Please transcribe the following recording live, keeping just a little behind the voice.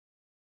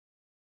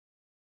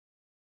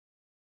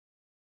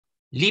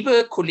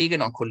Liebe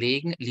Kolleginnen und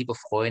Kollegen, liebe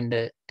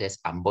Freunde des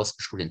Amboss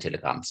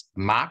Studientelegramms,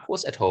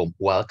 Marcus at home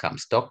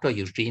welcomes Dr.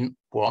 Eugene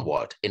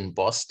Braunwald in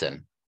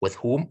Boston, with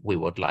whom we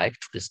would like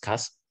to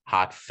discuss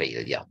heart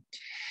failure.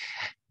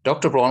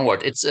 Dr.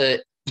 Braunwald, it's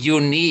a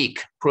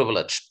unique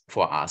privilege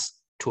for us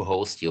to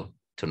host you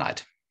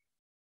tonight.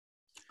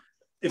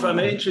 If I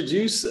may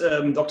introduce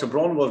Dr.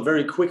 Braunwald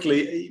very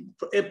quickly,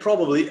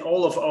 probably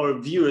all of our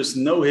viewers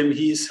know him.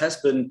 He has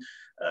been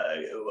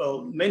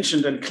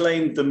mentioned and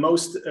claimed the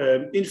most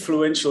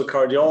influential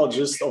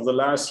cardiologist of the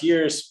last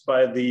years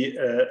by the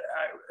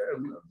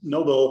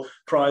Nobel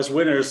Prize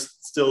winners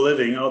still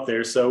living out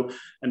there.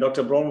 And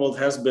Dr. Braunwald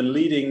has been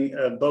leading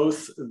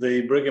both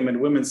the Brigham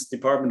and Women's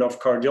Department of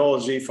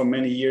Cardiology for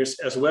many years,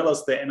 as well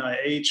as the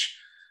NIH,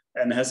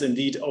 and has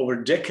indeed over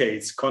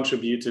decades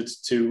contributed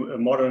to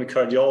modern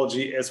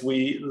cardiology as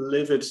we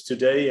live it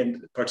today,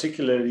 and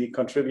particularly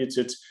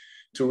contributed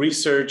to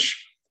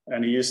research.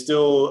 And he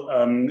still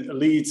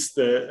leads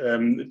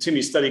the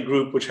TIMI Study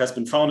Group, which has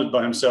been founded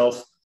by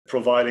himself,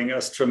 providing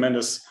us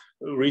tremendous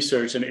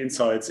research and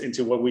insights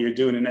into what we are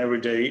doing in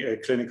everyday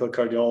clinical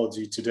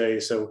cardiology today.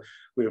 So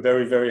we are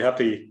very, very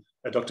happy,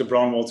 Dr.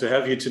 Braunwald, to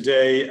have you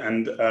today,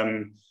 and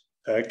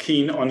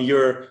keen on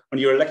your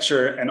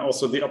lecture and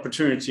also the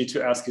opportunity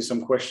to ask you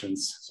some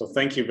questions. So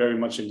thank you very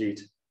much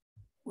indeed.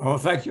 Well,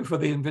 thank you for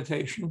the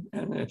invitation,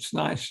 and it's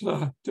nice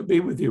to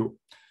be with you.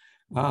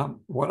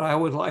 What I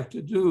would like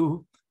to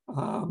do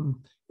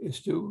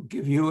is to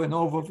give you an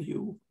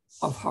overview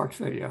of heart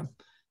failure.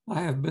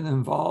 I have been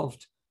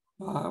involved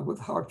with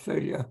heart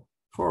failure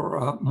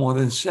for more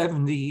than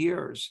 70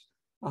 years,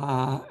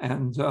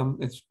 and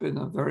it's been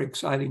a very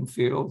exciting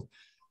field,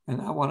 and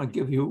I want to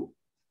give you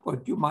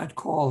what you might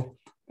call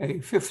a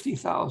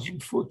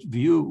 50,000-foot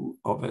view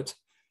of it,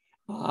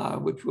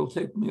 which will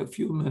take me a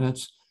few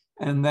minutes,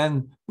 and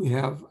then we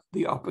have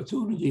the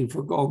opportunity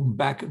for going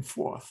back and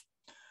forth.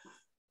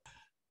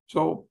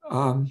 So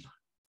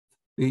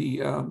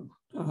the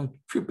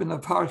treatment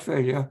of heart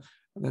failure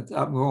that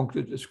I'm going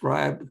to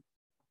describe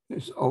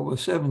is over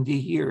 70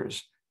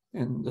 years,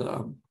 and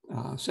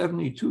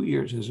 72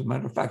 years, as a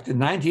matter of fact. In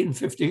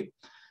 1950,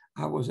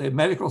 I was a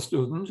medical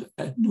student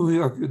at New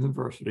York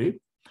University,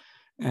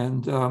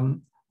 and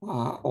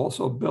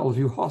also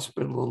Bellevue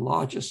Hospital, the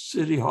largest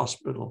city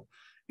hospital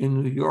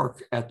in New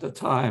York at the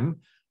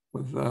time,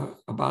 with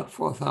about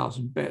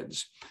 4,000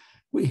 beds.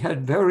 We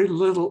had very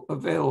little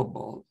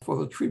available for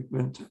the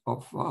treatment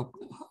of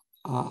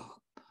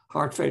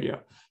heart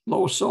failure.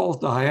 Low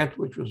salt diet,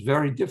 which was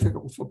very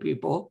difficult for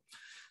people.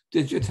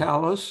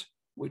 Digitalis,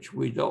 which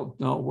we don't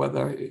know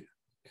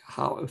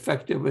how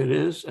effective it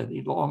is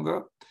any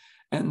longer.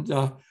 And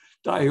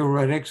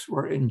diuretics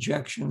were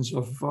injections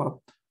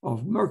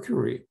of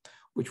mercury,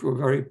 which were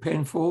very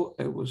painful.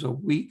 It was a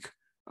weak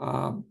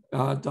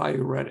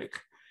diuretic.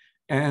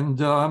 And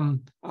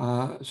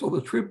so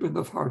the treatment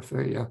of heart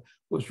failure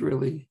was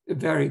really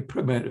very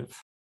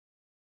primitive.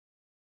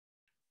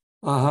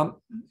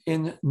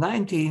 In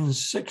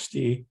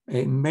 1960,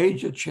 a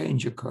major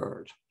change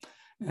occurred.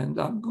 And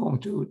I'm going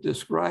to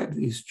describe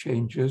these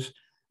changes,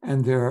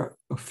 and a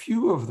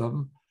few of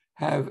them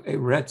have a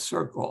red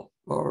circle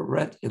or a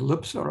red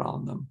ellipse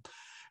around them.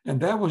 And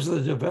that was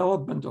the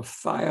development of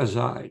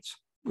thiazides,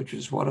 which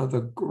is one of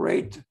the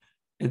great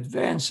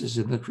advances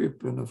in the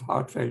treatment of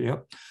heart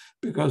failure,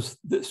 because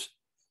this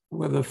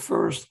were the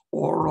first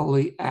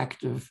orally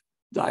active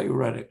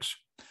diuretics.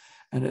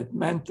 And it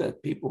meant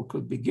that people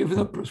could be given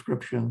a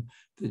prescription.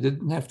 They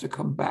didn't have to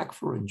come back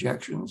for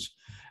injections,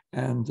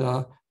 and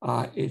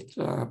it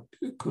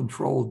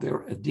controlled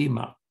their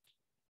edema.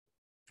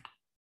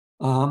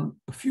 A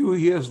few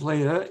years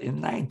later,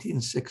 in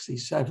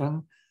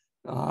 1967,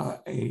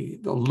 the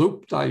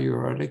loop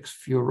diuretics,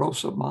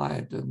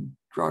 furosemide and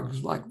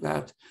drugs like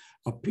that,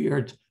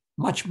 appeared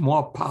much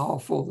more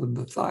powerful than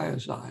the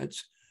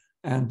thiazides,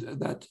 and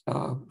that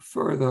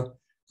further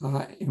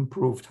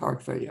improved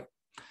heart failure.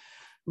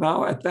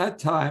 Now, at that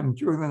time,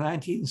 during the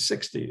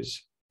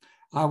 1960s,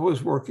 I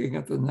was working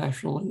at the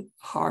National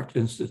Heart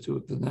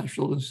Institute, the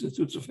National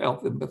Institutes of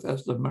Health in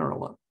Bethesda,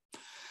 Maryland.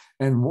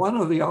 And one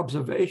of the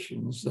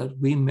observations that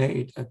we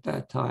made at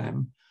that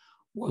time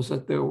was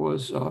that there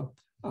was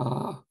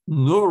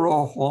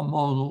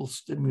neurohormonal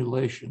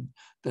stimulation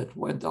that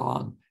went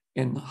on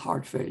in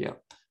heart failure.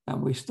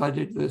 And we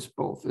studied this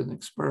both in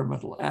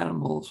experimental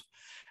animals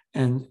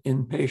and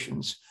in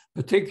patients,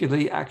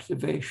 particularly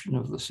activation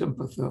of the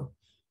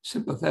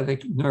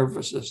sympathetic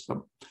nervous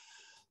system.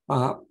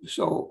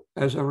 So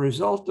as a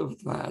result of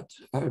that,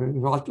 a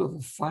result of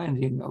the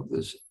finding of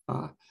this,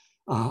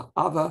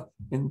 other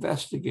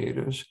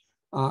investigators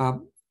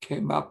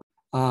came up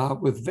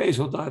with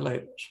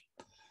vasodilators.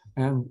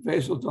 And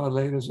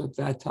vasodilators at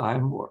that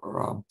time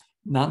were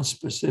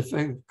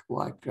non-specific,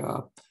 like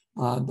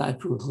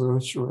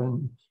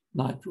nitroglycerin,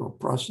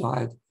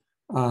 nitroprusside,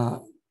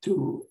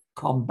 to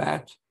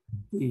combat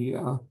the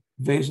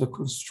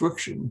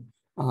vasoconstriction,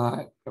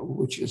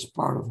 which is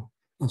part of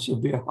a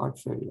severe heart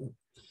failure.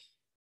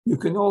 You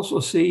can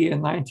also see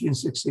in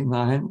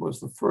 1969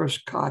 was the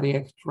first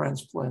cardiac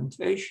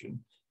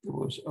transplantation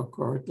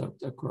occurred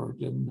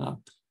in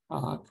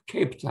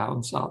Cape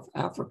Town, South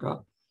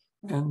Africa.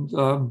 And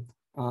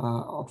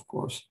of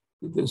course,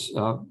 this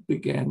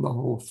began the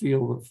whole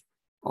field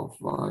of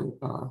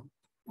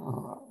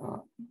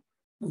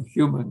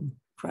human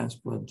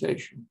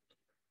transplantation.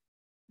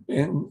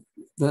 In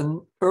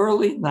the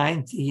early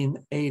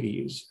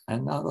 1980s,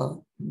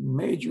 another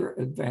major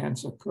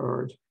advance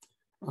occurred,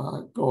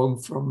 going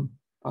from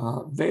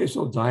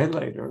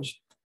vasodilators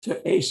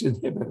to ACE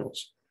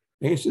inhibitors.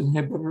 ACE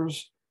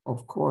inhibitors,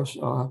 of course,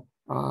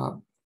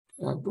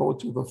 go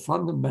to the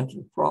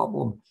fundamental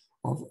problem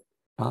of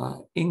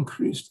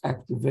increased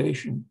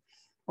activation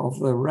of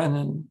the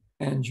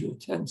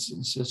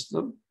renin-angiotensin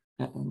system,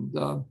 and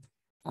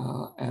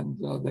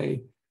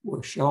they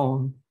were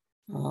shown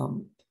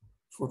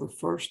for the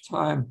first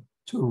time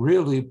to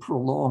really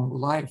prolong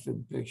life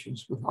in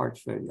patients with heart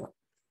failure.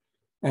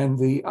 And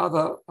the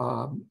other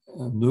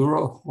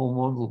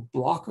neurohormonal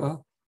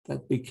blocker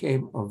that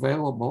became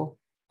available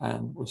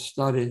and was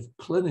studied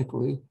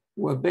clinically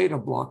were beta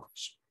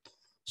blockers.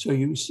 So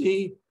you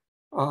see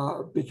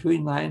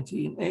between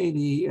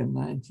 1980 and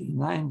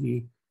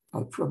 1990,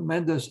 a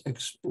tremendous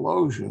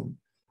explosion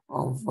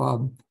of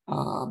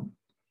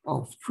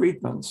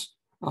treatments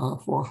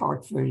for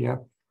heart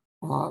failure,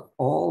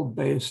 all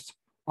based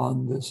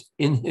on this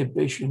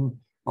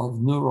inhibition of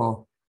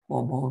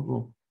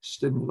neurohormonal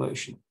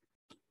stimulation.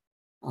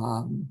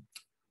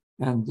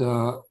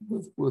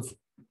 With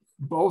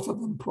both of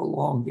them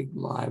prolonging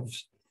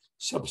lives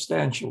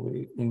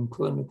substantially in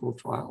clinical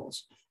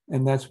trials.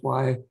 And that's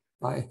why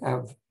I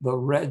have the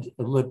red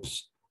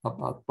ellipse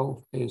about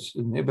both ACE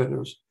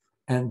inhibitors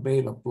and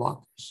beta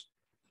blockers.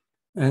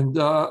 And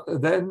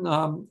then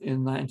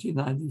in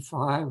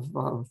 1995,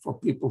 for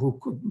people who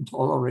couldn't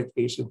tolerate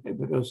ACE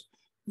inhibitors,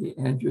 the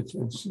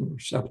angiotensin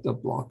receptor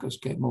blockers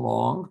came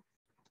along.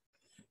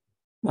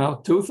 Now,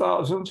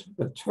 2000,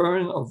 the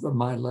turn of the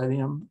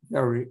millennium,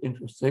 very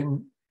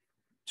interesting.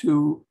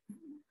 Two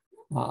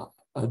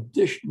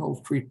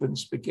additional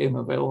treatments became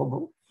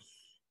available.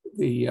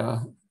 The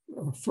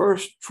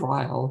first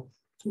trial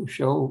to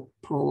show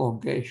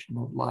prolongation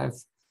of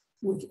life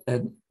with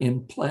an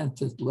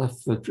implanted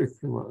left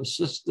ventricular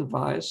assist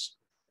device.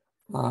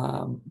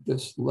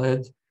 This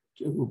led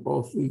to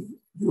both the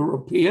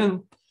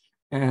European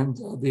and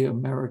the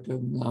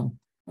American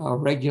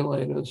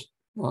regulators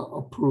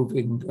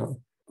approving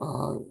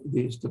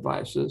these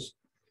devices.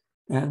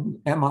 And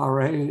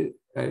MRA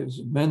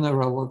is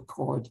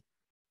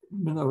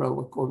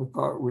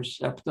mineralocorticoid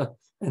receptor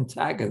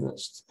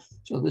antagonist.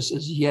 So this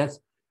is yet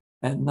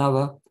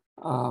another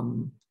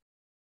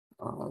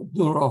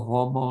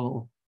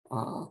neurohormonal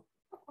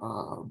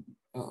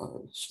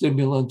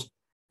stimulant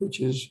which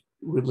is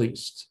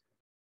released.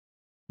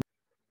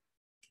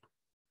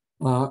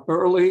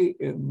 Early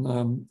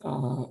in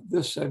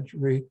this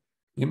century,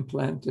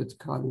 implanted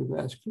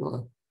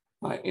cardioverter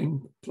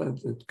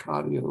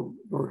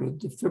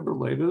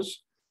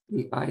defibrillators,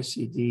 the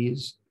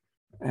ICDs,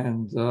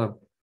 and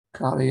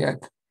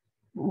cardiac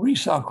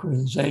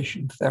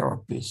resynchronization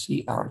therapy,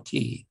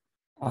 CRT,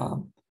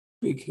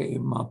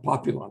 became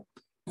popular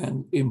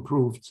and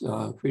improved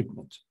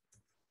treatment.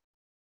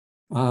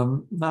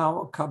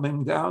 Now,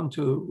 coming down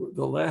to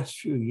the last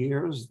few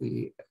years,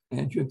 the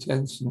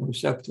angiotensin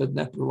receptor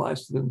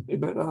neprilysin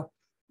inhibitor,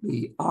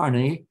 the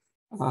ARNI,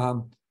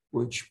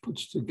 which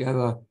puts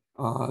together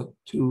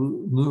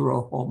two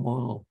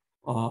neurohormonal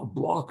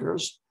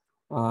blockers,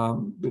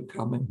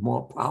 becoming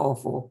more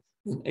powerful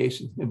than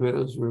ACE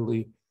inhibitors.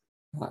 Really,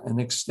 an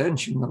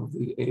extension of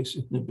the ACE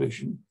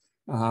inhibition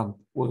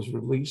was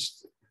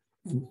released,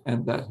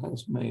 and that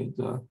has made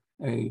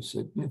a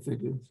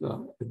significant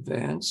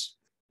advance.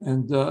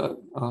 And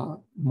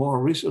more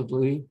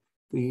recently,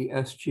 the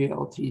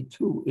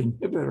SGLT2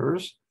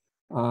 inhibitors,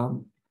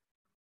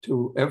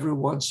 to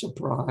everyone's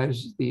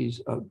surprise,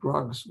 these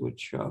drugs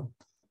which,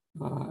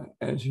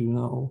 as you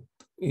know,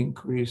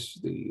 increase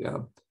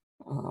the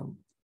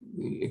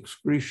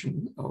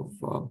excretion of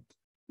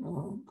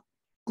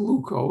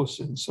glucose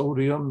and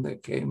sodium,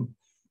 that came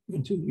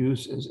into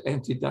use as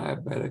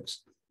anti-diabetics,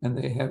 and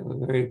they have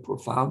a very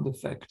profound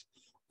effect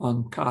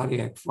on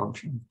cardiac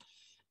function.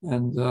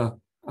 And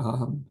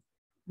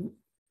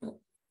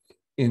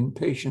in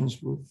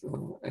patients with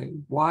a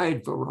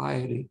wide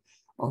variety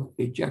of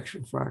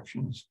ejection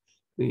fractions,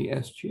 the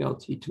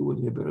SGLT2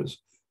 inhibitors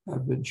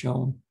have been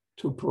shown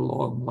to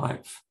prolong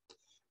life.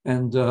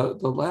 And the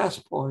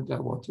last point I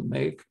want to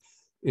make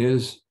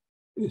is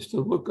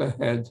to look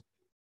ahead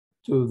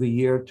to the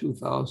year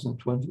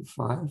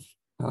 2025,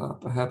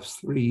 perhaps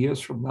 3 years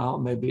from now.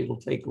 Maybe it'll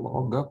take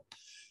longer,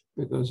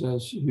 because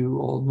as you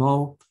all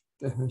know,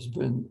 there has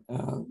been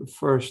the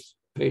first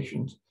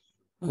patient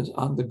has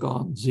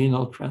undergone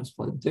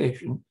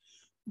xenotransplantation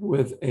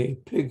with a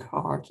pig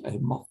heart, a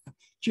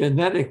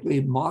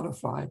genetically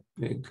modified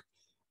pig.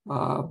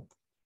 The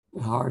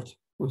heart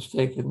was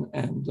taken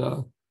and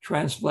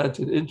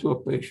transplanted into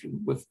a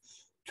patient with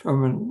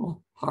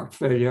terminal heart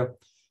failure.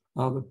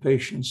 The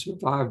patient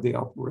survived the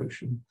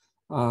operation,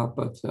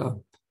 but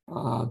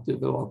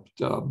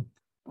developed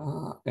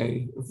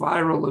a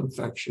viral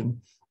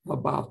infection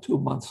about 2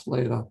 months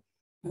later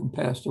and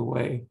passed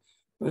away.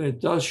 But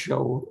it does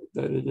show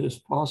that it is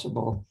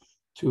possible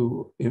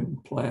to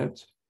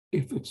implant,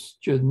 if it's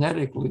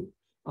genetically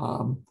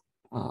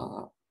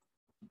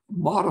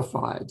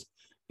modified,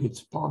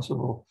 it's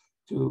possible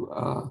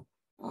to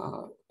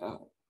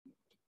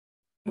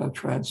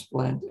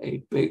transplant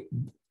a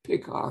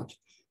pig heart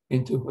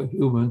into a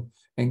human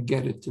and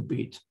get it to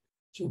beat.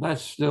 So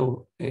that's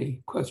still a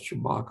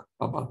question mark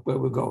about where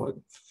we're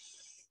going.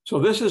 So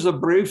this is a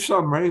brief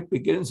summary. It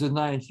begins in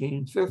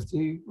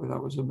 1950 when I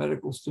was a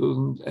medical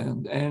student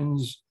and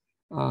ends,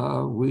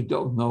 we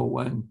don't know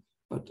when,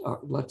 but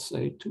let's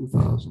say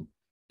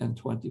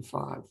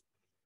 2025.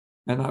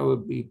 And I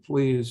would be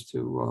pleased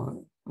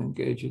to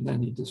engage in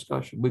any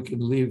discussion. We can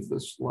leave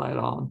this slide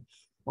on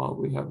while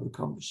we have the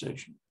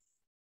conversation.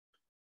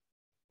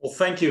 Well,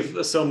 thank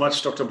you so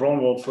much, Dr.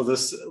 Braunwald, for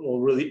this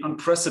really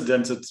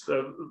unprecedented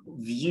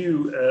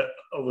view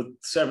over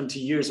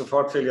 70 years of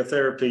heart failure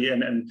therapy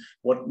and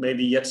what may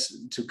be yet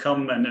to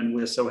come. And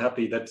we're so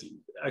happy that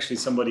actually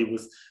somebody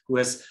who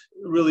has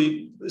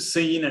really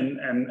seen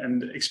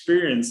and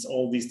experienced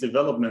all these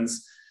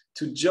developments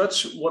to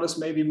judge what is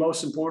maybe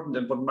most important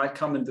and what might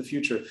come in the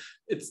future.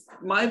 It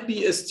might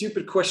be a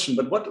stupid question,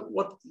 but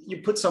what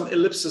you put some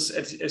ellipses,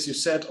 as you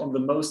said, on the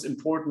most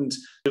important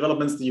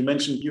developments that you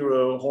mentioned,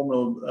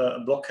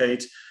 neurohormonal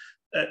blockade.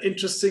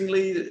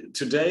 Interestingly,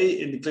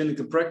 today in the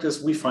clinical practice,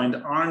 we find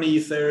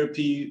ARNI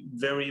therapy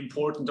very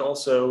important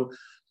also.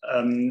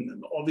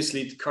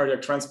 Obviously,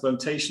 cardiac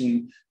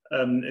transplantation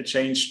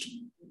changed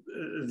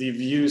the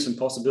views and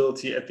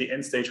possibility at the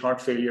end-stage heart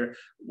failure.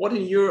 What,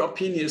 in your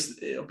opinion, is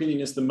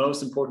the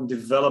most important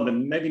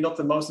development? Maybe not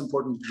the most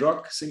important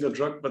drug, single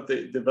drug, but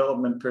the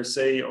development per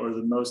se, or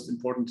the most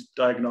important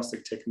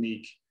diagnostic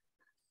technique?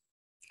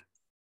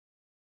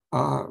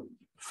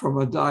 From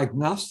a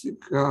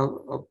diagnostic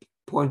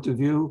point of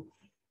view,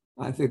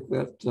 I think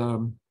that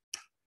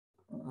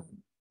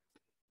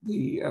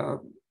the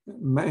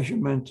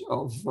measurement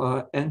of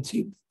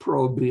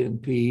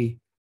NT-proBNP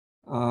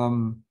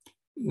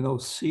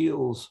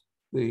seals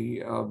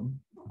the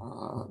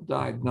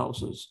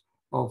diagnosis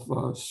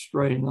of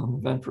strain on the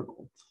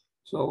ventricle.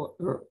 So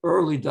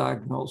early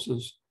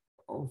diagnosis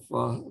of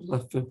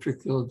left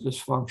ventricular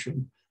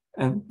dysfunction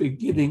and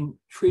beginning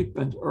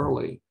treatment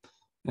early.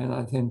 And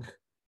I think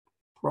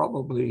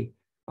probably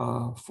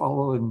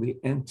following the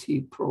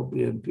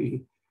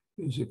NT-proBNP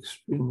is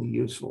extremely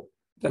useful.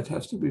 That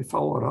has to be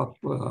followed up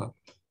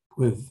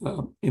with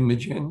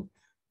imaging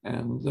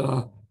and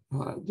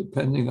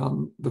depending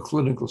on the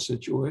clinical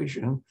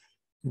situation,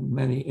 in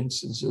many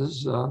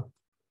instances, a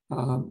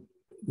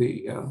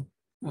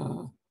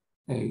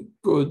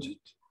good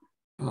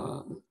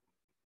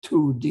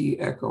 2D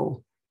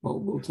echo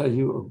will tell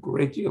you a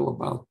great deal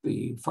about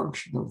the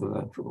function of the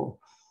ventricle.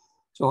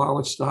 So I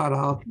would start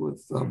out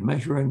with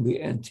measuring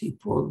the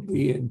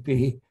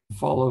NT-proBNP,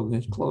 following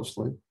it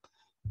closely,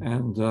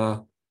 and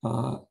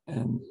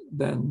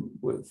then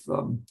with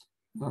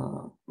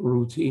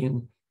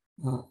routine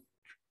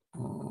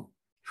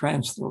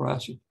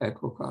transthoracic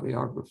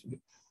echocardiography.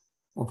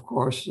 Of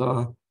course,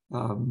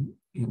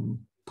 in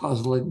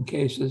puzzling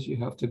cases, you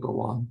have to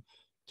go on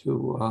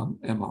to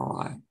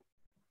MRI.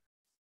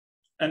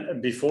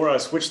 And before I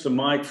switch the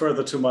mic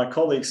further to my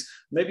colleagues,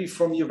 maybe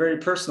from your very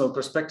personal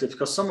perspective,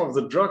 because some of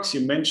the drugs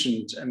you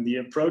mentioned and the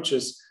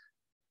approaches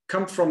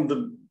come from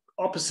the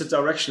opposite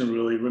direction,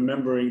 really,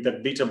 remembering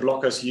that beta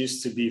blockers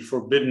used to be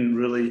forbidden,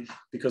 really,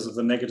 because of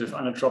the negative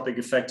inotropic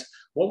effect.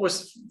 What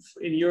was,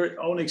 in your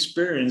own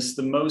experience,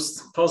 the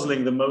most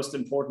puzzling, the most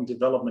important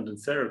development in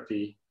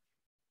therapy?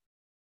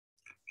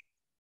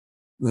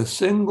 The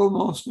single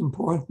most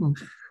important,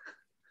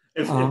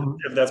 if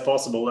that's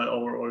possible,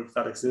 or if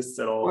that exists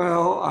at all.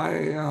 Well,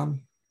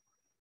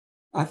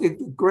 I think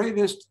the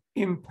greatest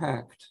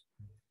impact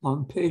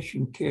on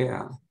patient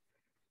care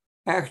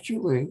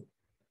actually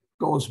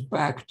goes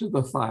back to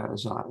the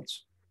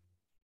thiazides,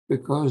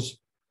 because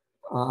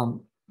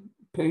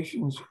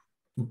patients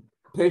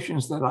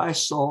that I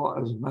saw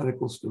as a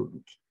medical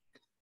student,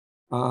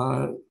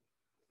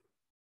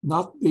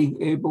 not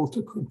being able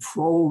to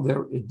control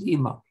their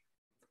edema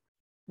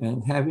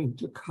and having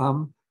to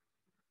come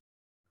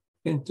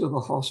into the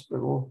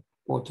hospital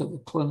or to the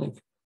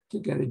clinic to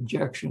get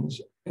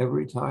injections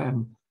every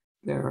time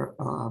their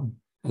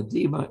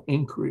edema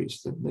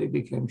increased and they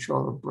became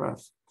short of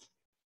breath.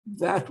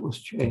 That was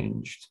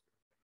changed,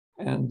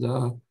 and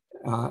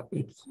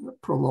it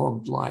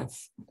prolonged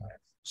life.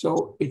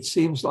 So it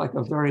seems like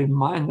a very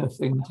minor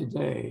thing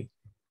today,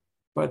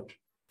 but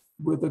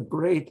with a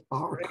great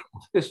arc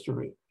of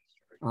history,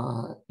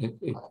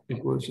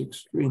 it was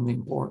extremely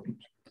important.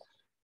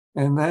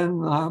 And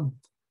then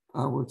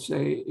I would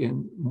say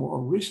in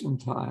more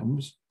recent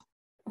times,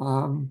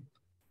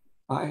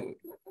 I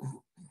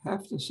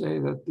have to say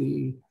that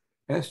the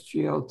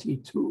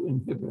SGLT2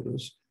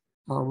 inhibitors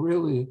are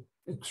really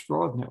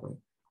extraordinary.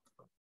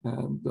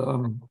 And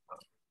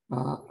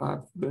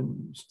I've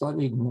been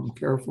studying them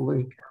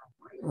carefully.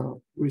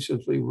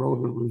 Recently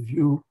wrote a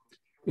review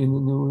in the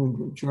New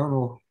England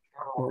Journal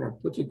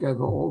put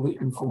together all the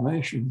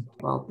information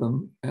about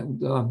them,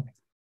 and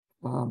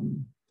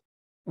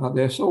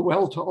they're so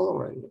well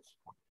tolerated,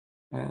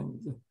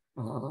 and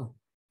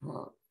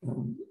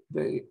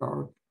they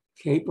are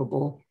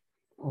capable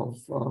of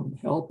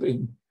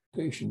helping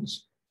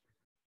patients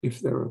if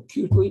they're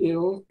acutely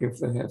ill, if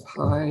they have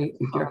high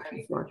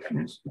ejection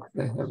fractions, if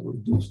they have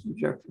reduced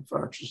ejection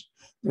fractions.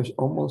 There's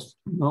almost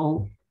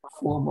no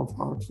form of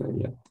heart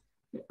failure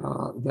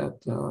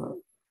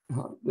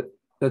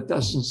that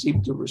doesn't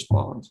seem to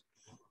respond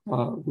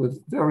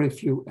with very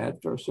few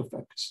adverse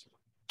effects.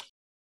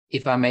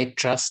 If I may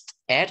just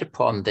add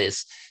upon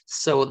this,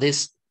 so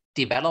this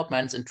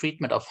developments and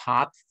treatment of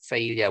heart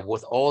failure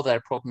with all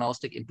their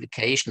prognostic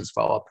implications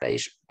for our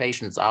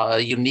patients are a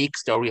unique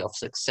story of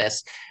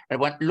success. And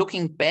when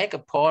looking back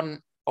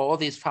upon all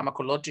these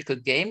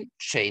pharmacological game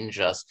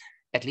changers,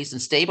 at least in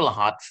stable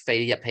heart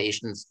failure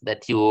patients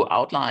that you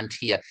outlined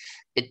here,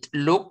 it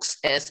looks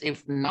as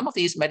if none of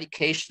these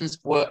medications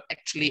were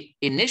actually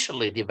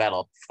initially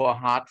developed for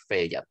heart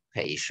failure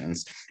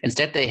patients.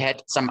 Instead, they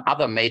had some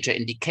other major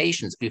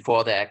indications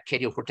before their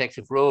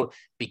cardioprotective role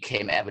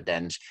became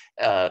evident.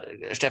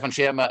 Stephan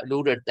Schirmer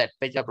alluded that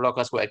beta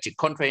blockers were actually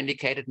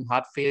contraindicated in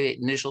heart failure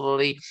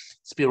initially.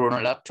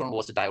 Spironolactone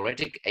was a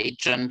diuretic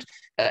agent.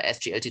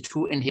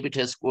 SGLT2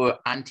 inhibitors were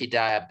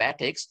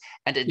anti-diabetics.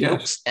 And it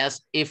looks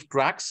as if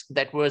drugs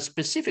that were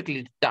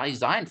specifically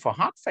designed for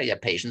heart failure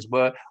patients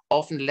were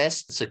often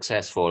less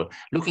successful.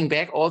 Looking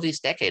back all these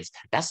decades,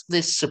 does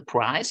this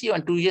surprise you?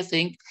 And do you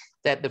think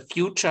that the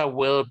future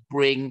will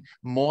bring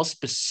more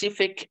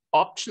specific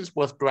options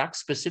with drugs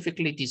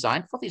specifically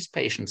designed for these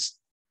patients?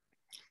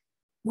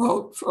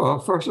 Well,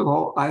 first of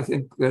all, I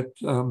think that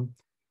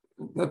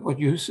that what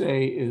you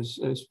say is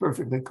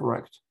perfectly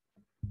correct.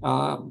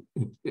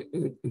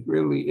 It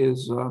really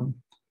is.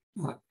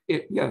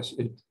 Yes,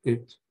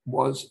 it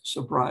was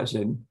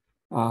surprising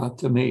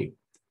to me.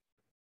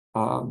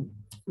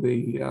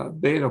 The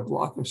beta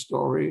blocker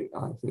story,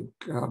 I think,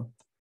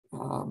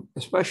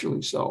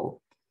 especially so,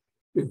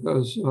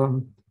 because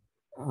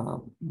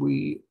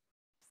we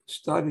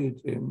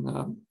studied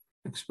in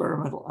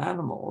experimental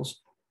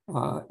animals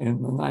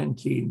in the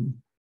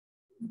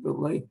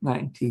late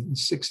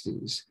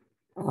 1960s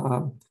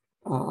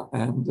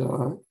and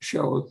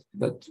showed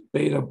that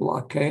beta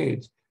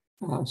blockade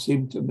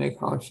seemed to make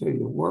heart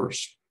failure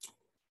worse.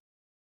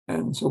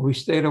 And so we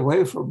stayed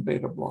away from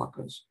beta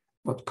blockers,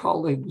 but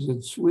colleagues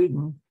in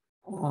Sweden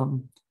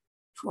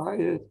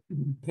tried it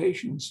in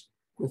patients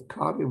with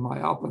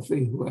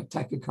cardiomyopathy who had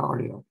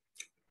tachycardia.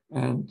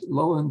 And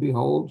lo and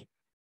behold,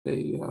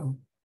 they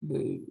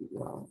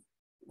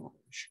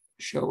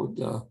showed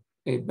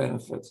a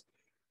benefit.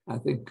 I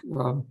think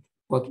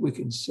what we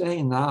can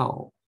say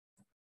now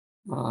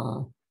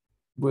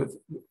with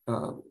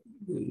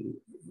the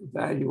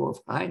value of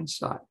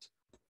hindsight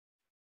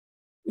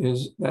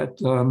is that,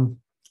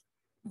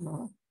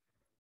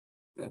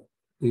 that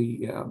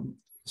the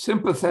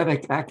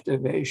sympathetic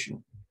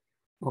activation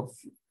of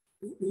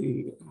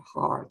the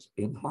heart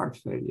in heart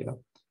failure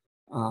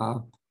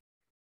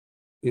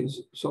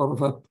is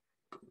sort of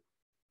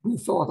we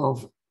thought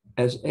of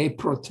as a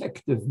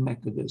protective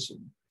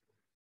mechanism.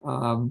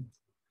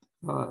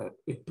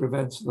 It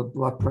prevents the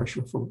blood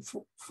pressure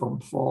from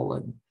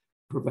falling,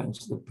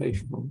 prevents the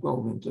patient from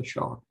going into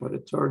shock. But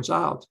it turns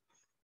out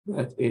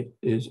that it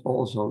is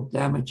also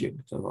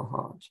damaging to the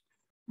heart.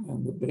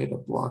 And the beta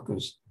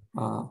blockers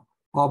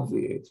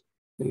obviate,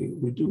 they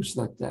reduce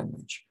that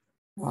damage.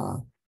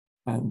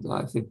 And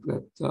I think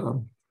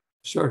that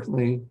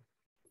certainly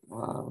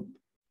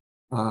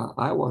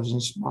I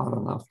wasn't smart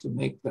enough to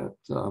make that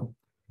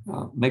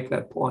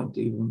point,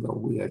 even though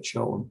we had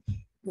shown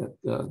that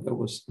there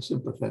was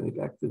sympathetic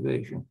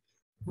activation.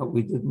 But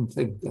we didn't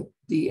think that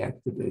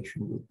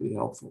deactivation would be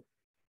helpful.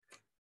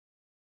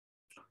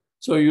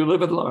 So you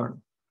live and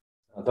learn.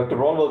 Dr.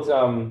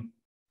 Braunwald,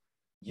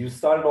 you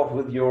started off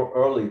with your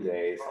early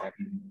days.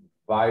 And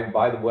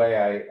by the way,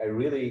 I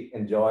really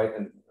enjoyed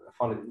and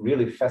found it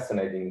really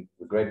fascinating,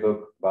 the great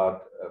book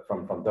about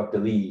from Dr.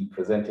 Lee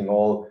presenting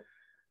all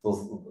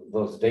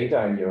those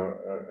data in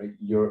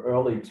your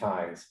early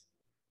times.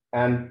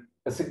 And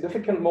a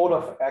significant mode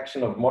of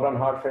action of modern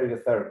heart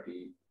failure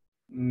therapy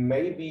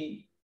may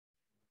be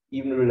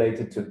even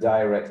related to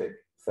diuretic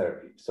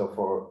therapy. So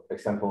for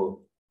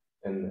example,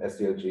 in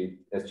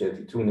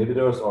SGLT2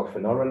 inhibitors or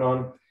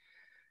renown.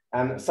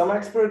 And some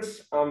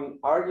experts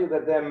argue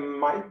that there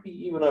might be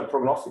even a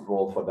prognostic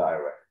role for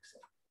diuretics.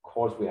 Of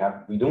course, we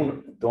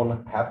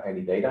don't have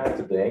any data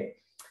today.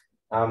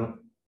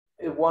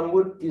 If one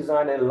would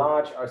design a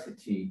large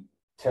RCT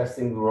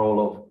testing the role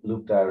of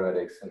loop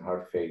diuretics in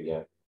heart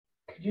failure,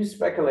 could you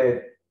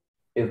speculate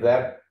if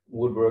that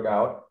would work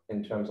out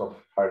in terms of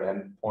hard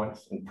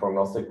endpoints and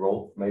prognostic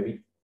role,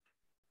 maybe?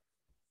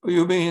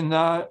 You mean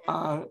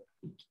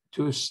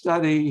to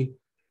study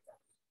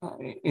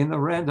in a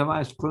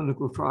randomized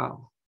clinical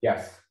trial?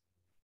 Yes.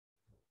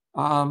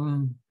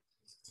 Well,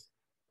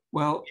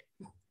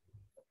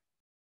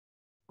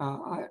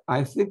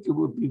 I think it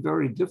would be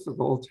very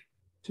difficult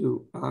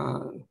to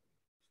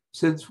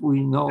since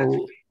we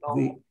know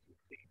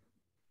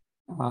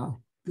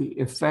the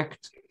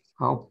effect,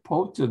 how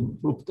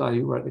potent loop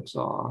diuretics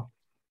are,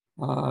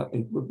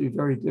 it would be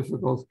very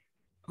difficult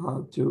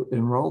to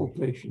enroll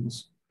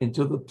patients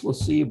into the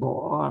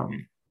placebo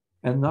arm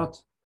and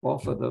not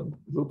offer them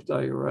loop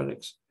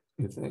diuretics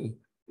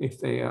if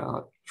they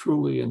are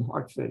truly in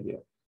heart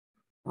failure.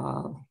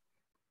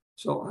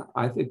 So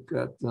I think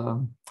that,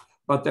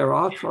 but there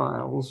are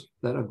trials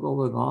that are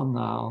going on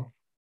now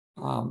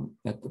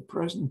at the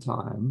present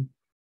time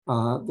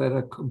that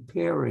are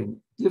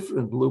comparing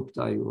different loop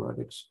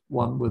diuretics,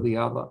 one with the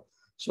other,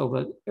 so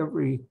that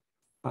every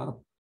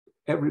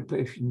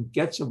patient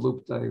gets a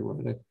loop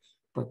diuretic,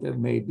 but there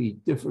may be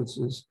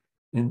differences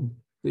in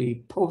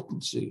the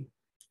potency,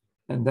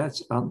 and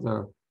that's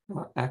under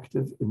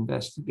active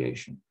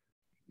investigation.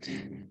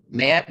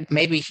 May I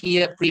maybe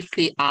here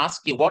briefly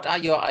ask you, what are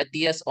your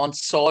ideas on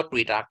salt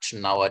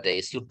reduction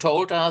nowadays? You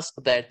told us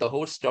that the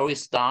whole story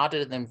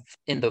started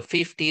in the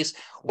 50s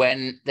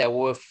when there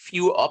were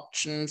few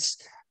options,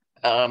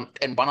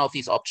 and one of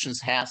these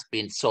options has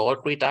been salt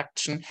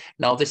reduction.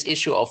 Now, this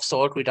issue of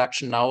salt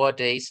reduction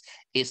nowadays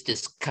is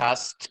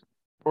discussed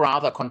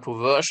rather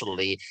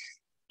controversially.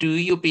 Do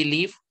you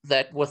believe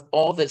that with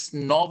all these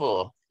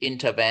novel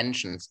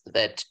interventions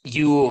that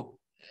you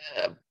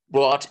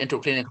brought into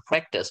clinical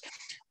practice,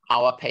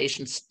 our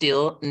patients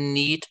still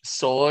need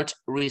salt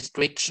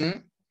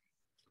restriction?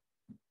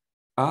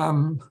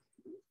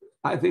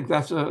 I think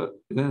that's an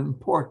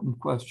important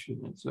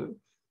question.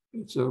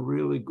 It's a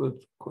really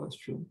good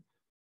question.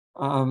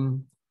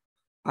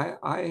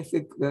 I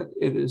think that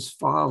it is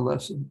far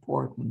less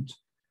important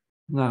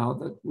now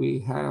that we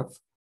have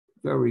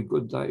very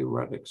good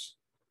diuretics.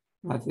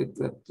 I think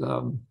that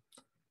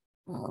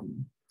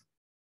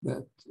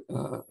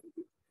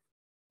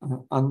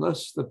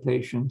unless the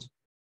patient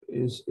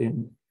is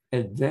in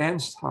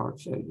advanced heart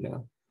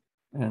failure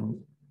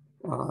and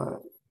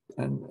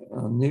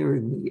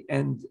nearing the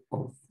end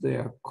of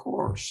their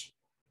course,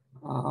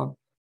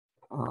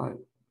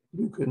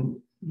 you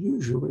can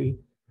usually,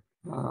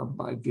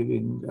 by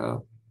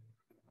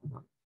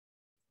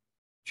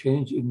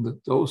changing the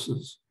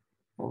doses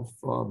of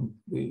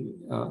the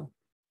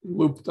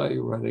loop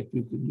diuretic,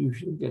 you can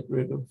usually get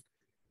rid of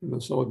the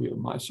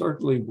sodium. I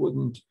certainly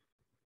wouldn't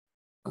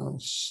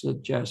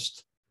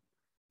suggest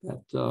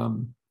that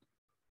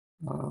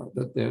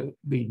that there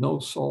be no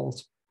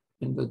salt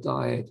in the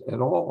diet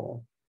at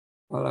all,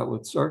 but I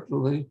would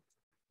certainly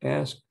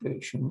ask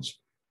patients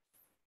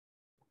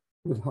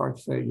with heart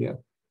failure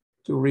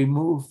to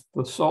remove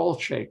the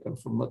salt shaker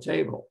from the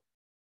table.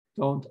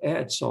 Don't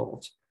add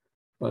salt,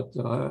 but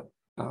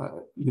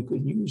you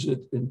can use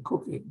it in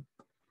cooking.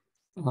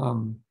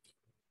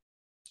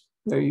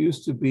 There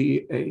used to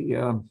be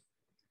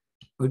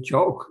a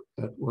joke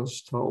that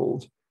was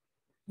told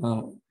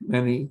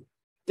many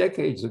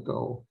decades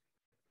ago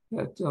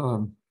that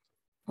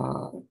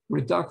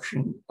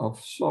reduction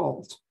of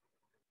salt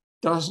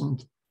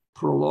doesn't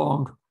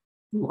prolong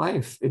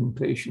life in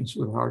patients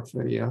with heart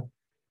failure.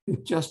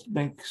 It just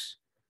makes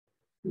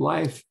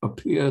life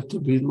appear to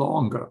be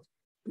longer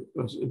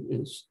because it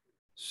is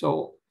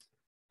so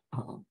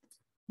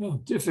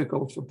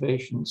difficult for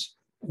patients,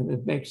 and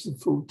it makes the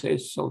food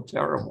taste so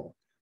terrible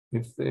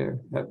if they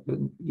have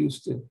been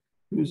used to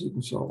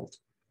using salt.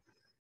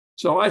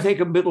 So I take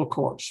a middle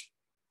course.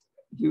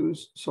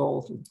 Use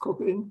salt in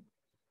cooking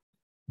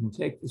and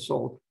take the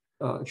salt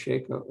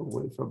shaker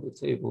away from the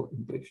table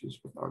in patients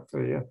with heart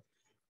failure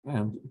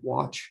and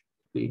watch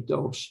the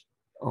dose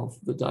of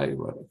the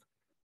diuretic.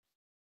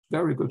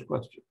 Very good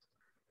question.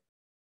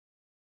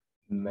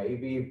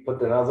 Maybe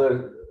put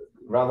another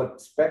rather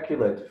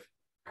speculative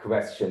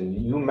question.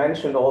 You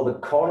mentioned all the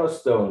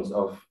cornerstones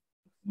of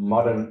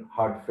modern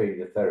heart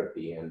failure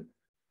therapy, and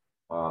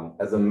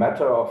as a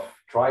matter of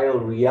trial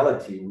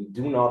reality, we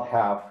do not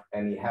have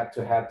any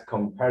head-to-head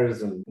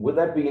comparison. Would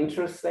that be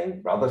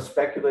interesting? Rather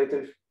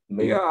speculative?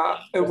 Maybe. Yeah,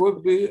 it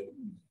would be.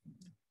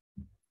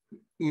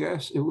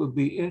 Yes, it would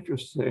be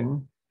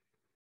interesting,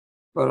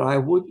 but I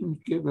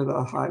wouldn't give it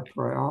a high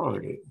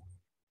priority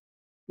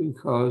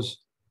because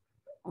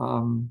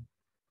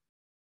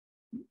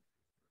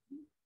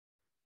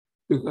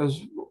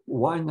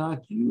why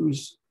not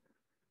use,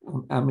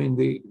 I mean,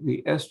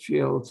 the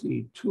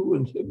SGLT2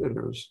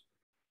 inhibitors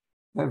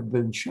have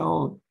been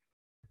shown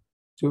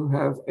to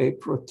have a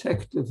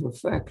protective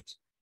effect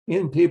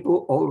in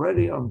people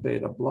already on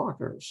beta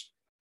blockers.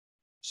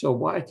 So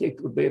why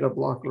take the beta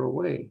blocker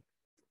away?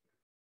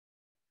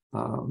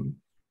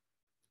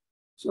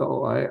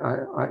 So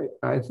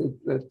I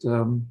think that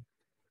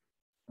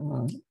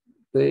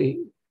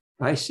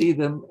I see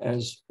them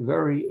as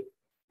very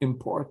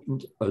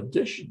important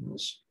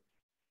additions,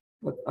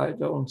 but I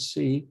don't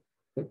see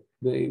that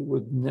they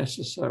would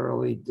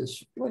necessarily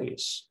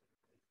displace.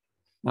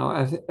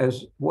 Now,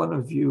 as one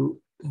of you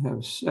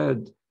have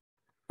said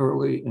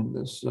early in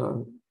this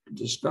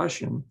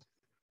discussion,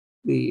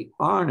 the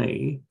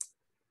ARNI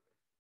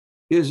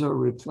is a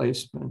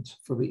replacement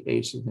for the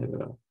ACE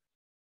inhibitor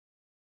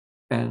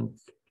and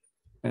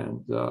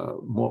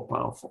more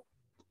powerful.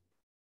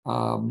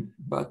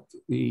 But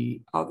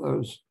the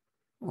others,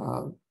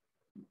 I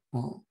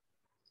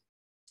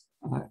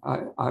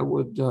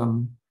would,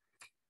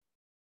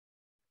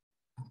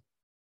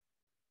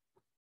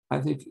 I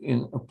think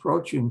in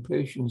approaching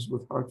patients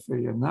with heart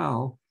failure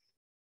now,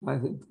 I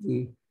think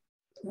the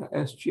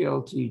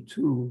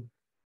SGLT2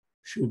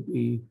 should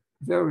be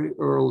very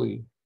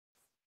early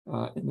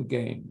in the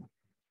game,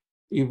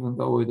 even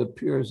though it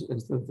appears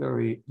as the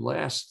very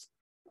last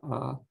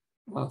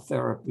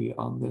therapy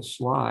on this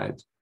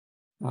slide.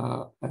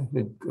 I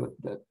think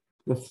that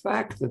the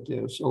fact that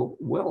they're so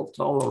well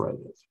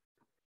tolerated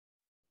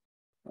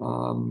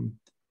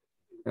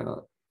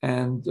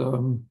and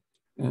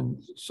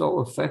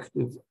so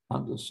effective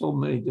under so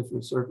many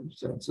different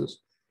circumstances,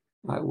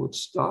 I would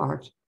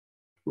start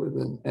with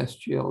an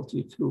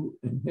SGLT2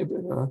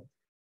 inhibitor,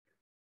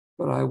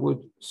 but I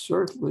would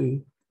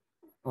certainly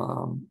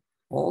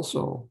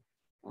also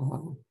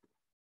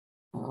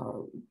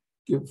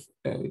give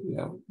a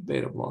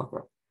beta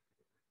blocker.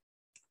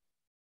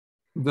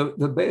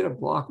 The beta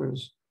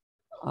blockers,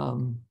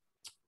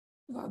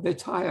 they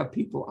tire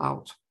people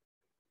out.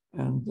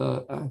 And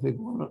I think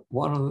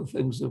one of the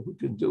things that we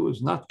can do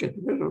is not get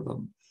rid of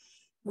them.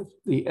 But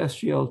the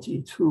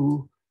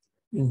SGLT2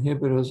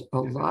 inhibitors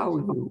allow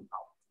you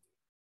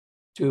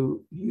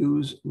to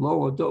use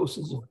lower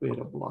doses of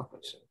beta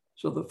blockers.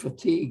 So the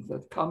fatigue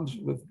that comes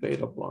with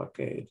beta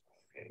blockade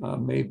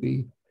may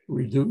be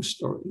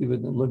reduced or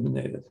even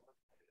eliminated.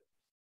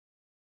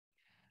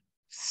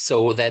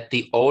 So that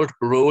the old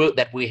rule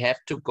that we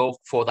have to go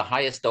for the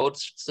highest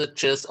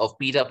dosages of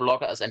beta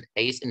blockers and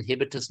ACE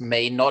inhibitors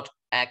may not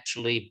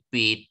actually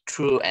be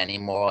true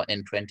anymore in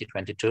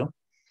 2022?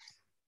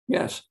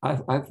 Yes,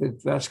 I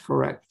think that's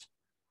correct.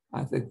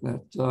 I think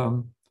that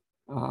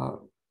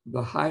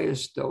the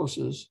highest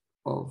doses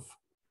of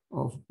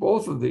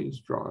both of these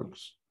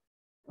drugs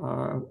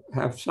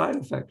have side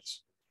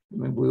effects. I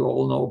mean, we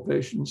all know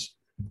patients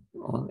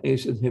on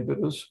ACE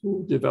inhibitors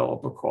who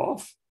develop a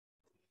cough,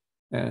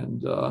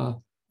 and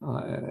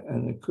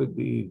it could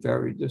be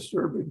very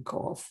disturbing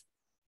cough.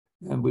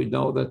 And we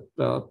know that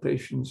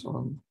patients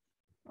on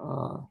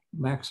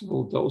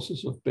maximal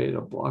doses of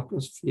beta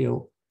blockers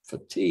feel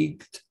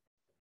fatigued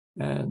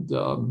and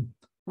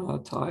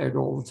tired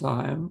all the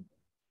time.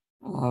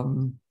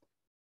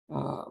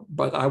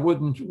 But I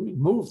wouldn't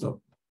remove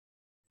them.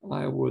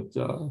 I would,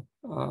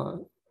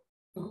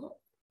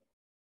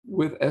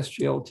 with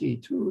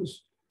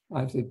SGLT2s,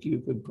 I think you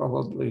could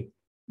probably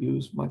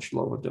use much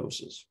lower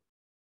doses.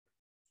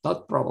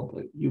 Not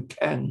probably, you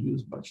can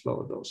use much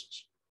lower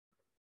doses.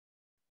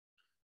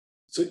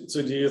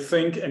 So do you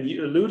think, and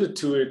you alluded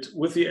to it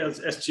with the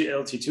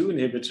SGLT2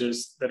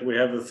 inhibitors, that we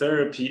have a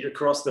therapy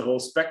across the whole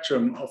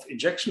spectrum of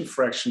ejection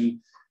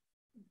fraction?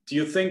 Do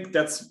you think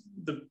that's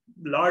the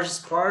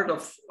largest part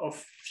of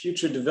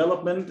future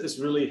development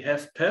is really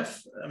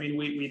HFpEF? I mean,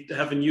 we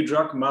have a new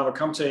drug,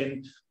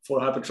 mavacamten,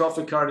 for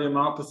hypertrophic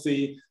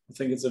cardiomyopathy. I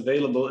think it's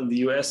available in the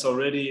US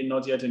already,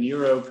 not yet in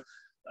Europe.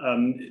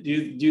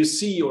 Do you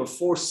see or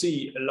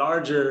foresee a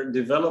larger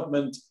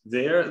development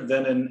there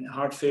than in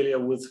heart failure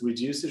with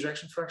reduced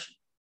ejection fraction?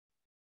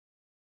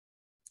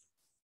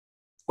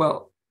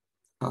 Well,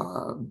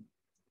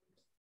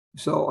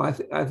 so I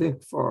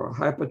think for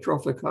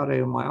hypertrophic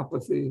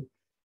cardiomyopathy,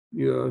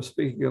 you're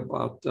speaking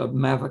about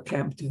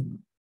mavacamten,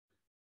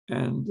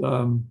 and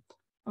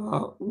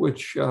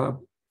which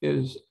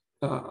is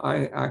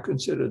I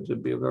consider to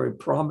be a very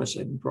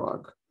promising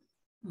drug.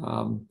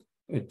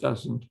 It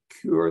doesn't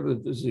cure the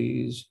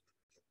disease,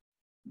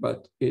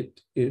 but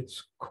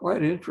it's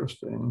quite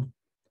interesting.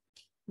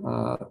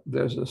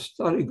 There's a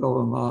study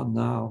going on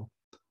now.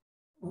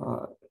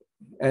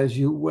 As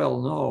you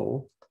well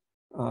know,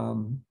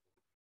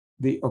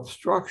 the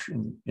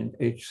obstruction in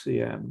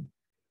HCM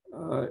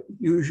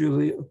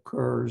usually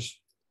occurs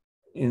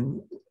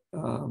in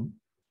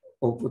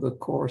over the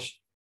course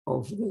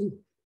of the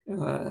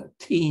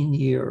teen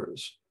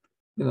years,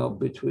 you know,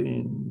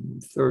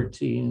 between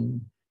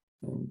 13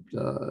 and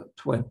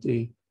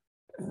 20,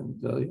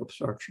 and the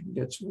obstruction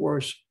gets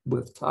worse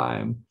with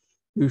time.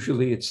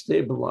 Usually it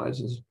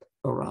stabilizes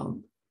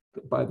around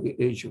by the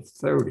age of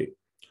 30.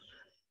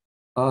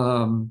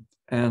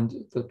 And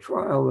the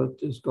trial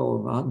that is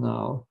going on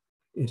now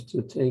is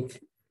to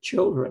take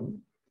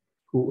children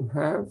who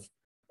have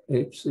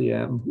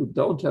HCM, who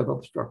don't have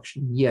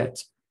obstruction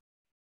yet,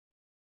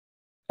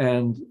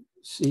 and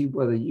see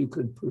whether you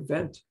can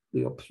prevent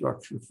the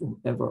obstruction from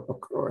ever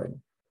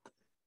occurring.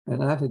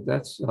 And I think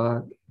that's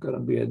going to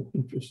be an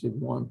interesting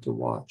one to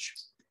watch.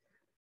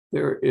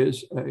 There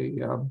is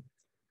a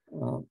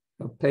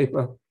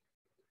paper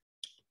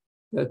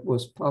that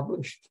was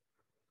published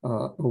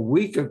a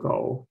week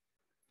ago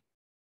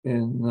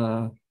in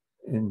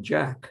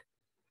JACC,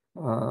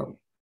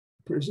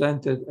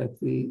 presented at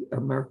the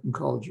American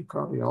College of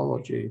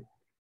Cardiology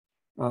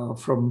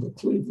from the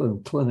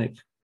Cleveland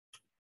Clinic,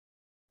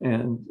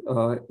 and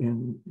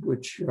in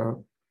which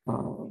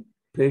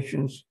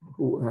patients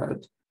who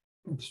had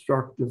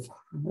obstructive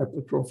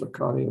hypertrophic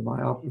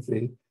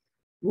cardiomyopathy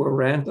were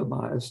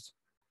randomized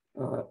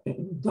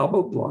in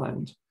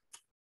double-blind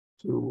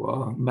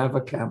to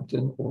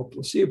mavacamten or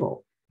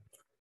placebo.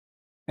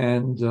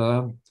 And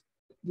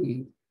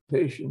the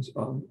patients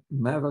on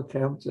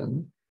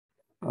mavacamten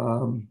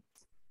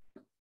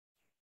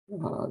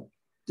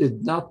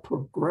did not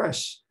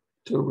progress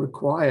to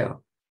require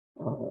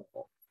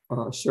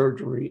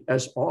surgery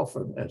as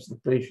often as the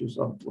patients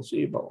on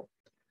placebo.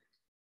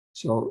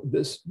 So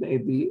this may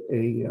be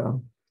a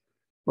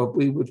what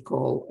we would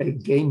call a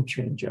game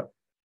changer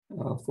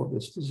for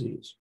this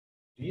disease.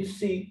 Do you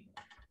see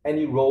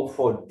any role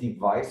for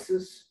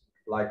devices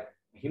like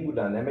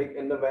hemodynamic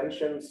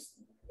interventions?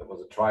 There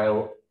was a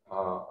trial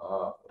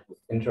with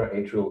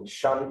intra-atrial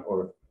shunt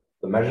or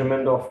the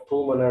measurement of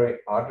pulmonary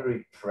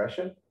artery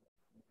pressure.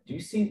 Do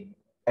you see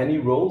any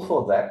role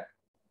for that?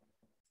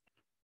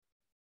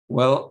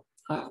 Well,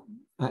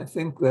 I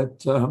think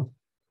that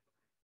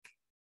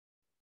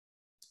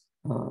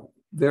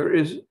there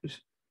is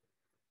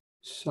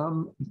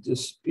some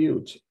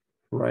dispute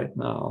right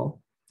now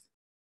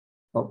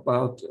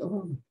about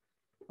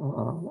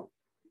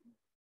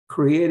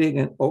creating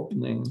an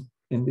opening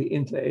in the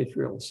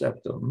interatrial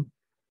septum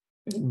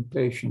in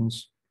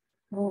patients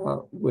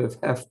with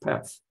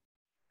HFpEF.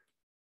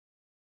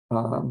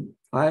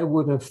 I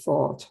would have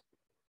thought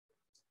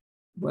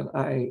when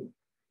I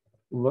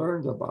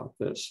learned about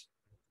this,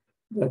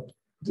 that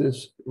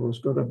this was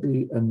going to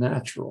be a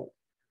natural,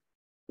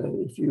 that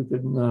if you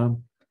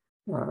can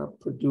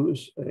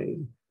produce a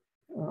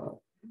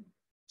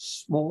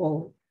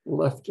small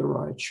left to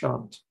right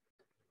shunt,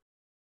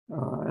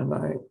 and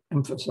I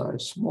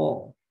emphasize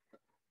small,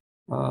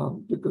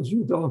 because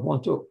you don't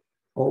want to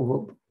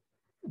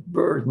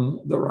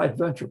overburden the right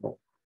ventricle.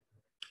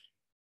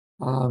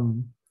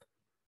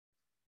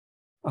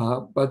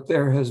 But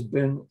there has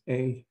been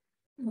a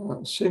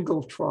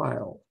single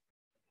trial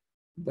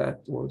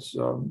that was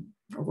of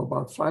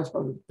about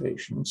 500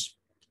 patients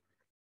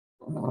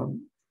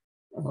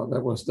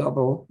that was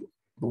double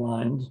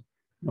blind.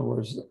 In other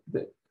words,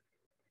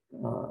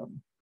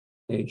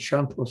 a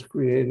shunt was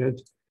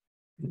created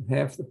in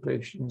half the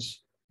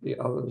patients. The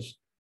others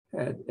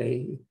had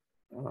a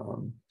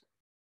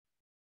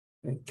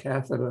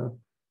catheter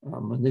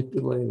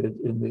manipulated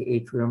in the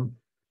atrium,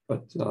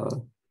 but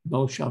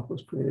no shunt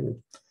was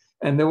created.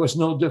 And there was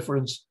no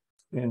difference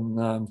in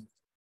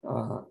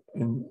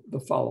the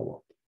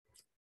follow-up.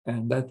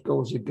 And that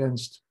goes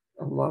against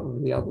a lot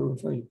of the other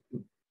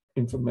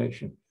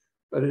information.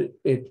 But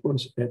it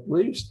was at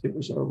least, it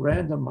was a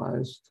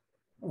randomized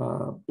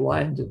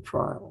blinded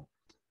trial.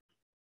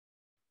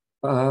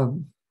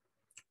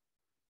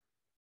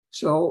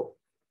 So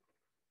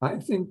I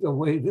think the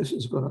way this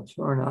is going to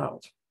turn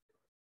out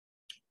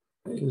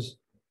is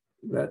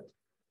that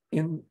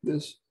in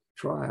this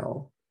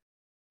trial,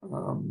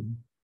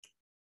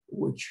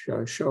 which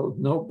showed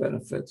no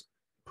benefit,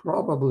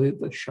 probably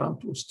the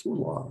shunt was too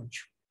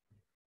large.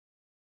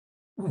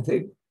 I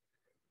think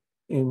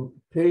in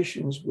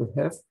patients with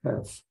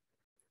HFpEF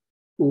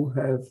who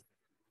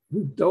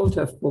don't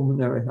have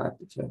pulmonary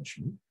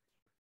hypertension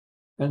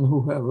and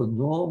who have a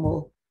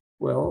normal,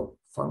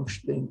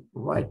 well-functioning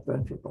right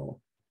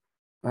ventricle,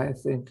 I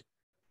think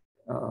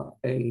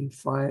a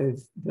 5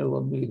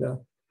 millimeter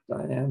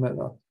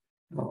diameter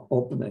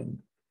opening,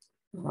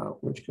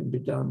 which can be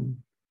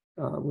done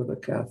with a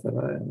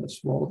catheter and a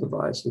small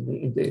device in the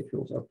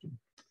interatrial septum,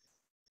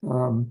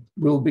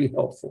 will be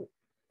helpful.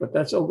 But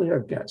that's only a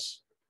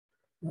guess.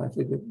 I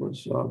think it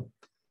was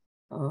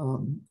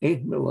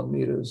 8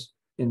 millimeters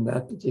in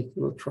that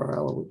particular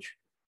trial, which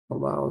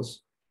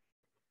allows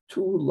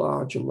too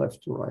large a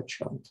left to right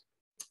shunt.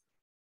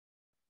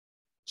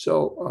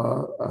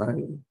 So I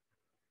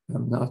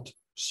am not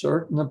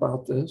certain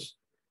about this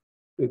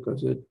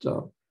because it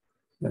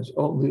has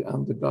only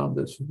undergone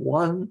this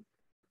one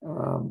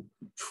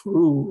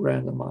true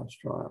randomized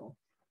trial.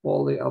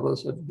 All the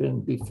others have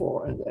been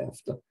before and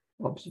after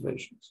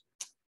observations.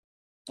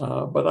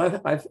 But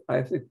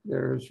I think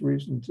there's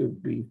reason to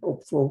be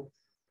hopeful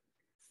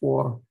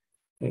for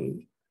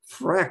a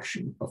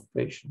fraction of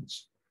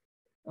patients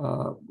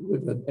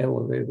with an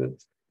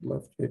elevated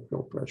left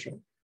atrial pressure.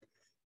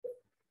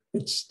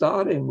 It's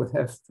starting with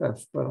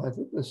HFpEF, but I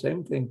think the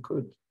same thing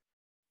could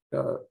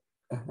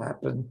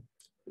happen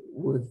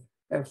with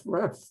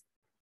HFrEF,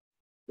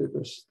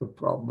 because the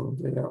problem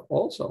there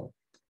also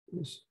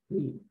is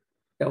the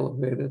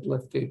elevated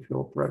left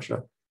atrial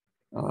pressure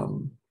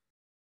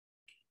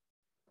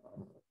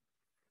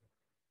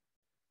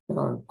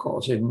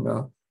causing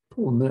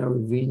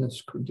pulmonary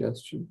venous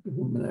congestion,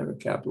 pulmonary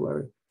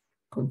capillary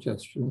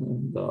congestion,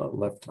 and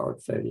left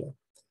heart failure.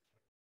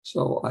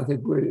 So I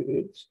think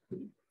it's a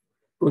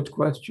good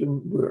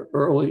question. We're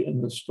early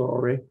in the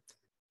story.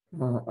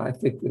 I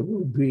think there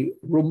will be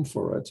room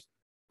for it,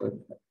 but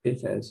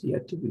it has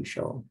yet to be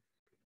shown.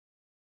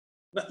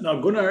 Now,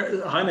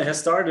 Gunnar, Heine has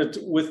started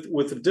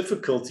with the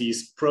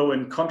difficulties, pro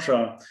and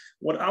contra.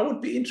 What I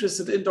would be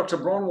interested in, Dr.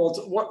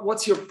 Braunwald,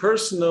 what's your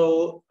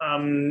personal,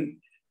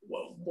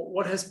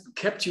 what has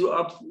kept you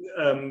up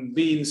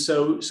being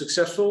so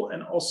successful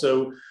and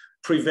also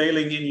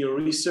prevailing in your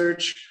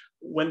research?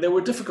 when there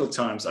were difficult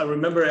times. I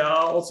remember I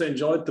also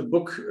enjoyed the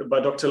book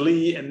by Dr.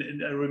 Lee,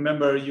 and I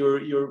remember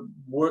you're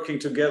working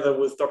together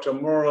with Dr.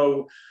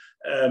 Morrow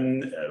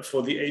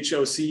for the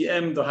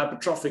HOCM, the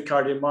hypertrophic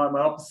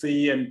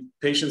cardiomyopathy, and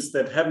patients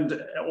that haven't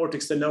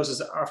aortic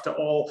stenosis after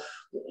all.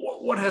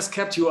 What has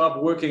kept you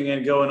up working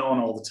and going on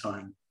all the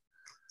time?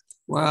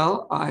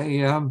 Well, I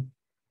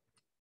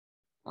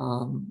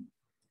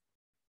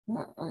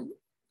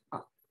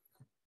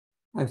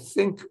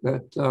think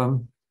that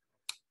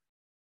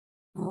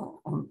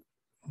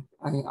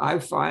I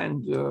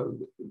find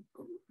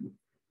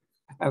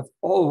have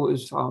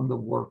always found the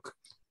work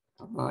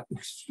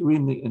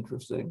extremely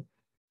interesting.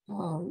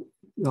 You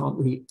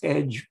know, the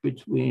edge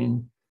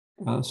between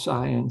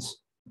science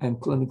and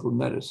clinical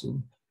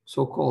medicine,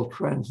 so-called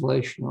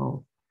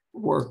translational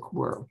work,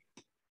 where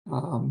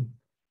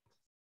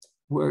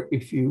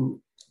if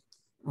you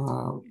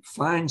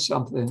find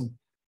something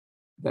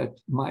that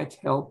might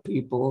help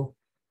people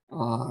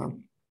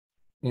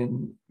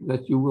in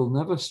that you will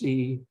never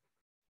see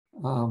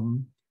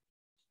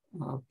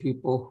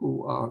people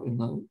who are in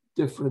a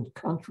different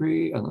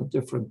country and a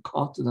different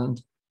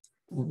continent,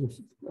 and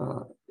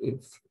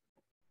if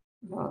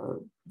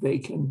they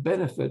can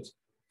benefit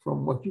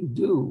from what you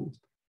do,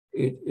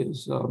 it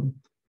is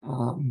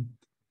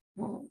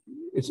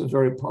it's a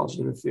very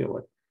positive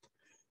feeling.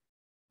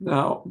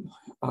 Now,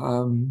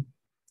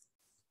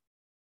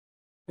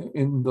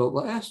 in the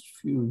last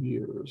few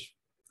years,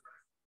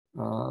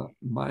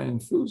 my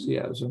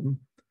enthusiasm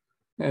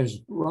has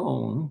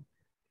grown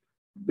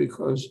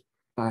because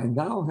I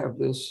now have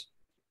this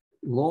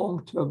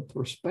long-term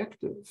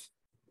perspective,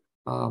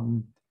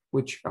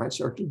 which I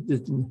certainly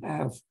didn't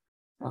have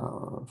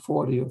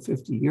 40 or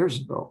 50 years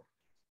ago.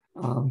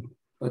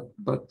 But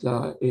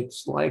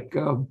it's like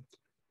a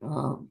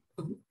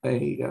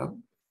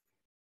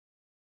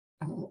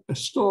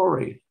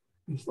story.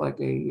 It's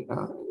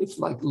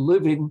like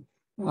living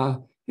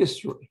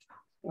history.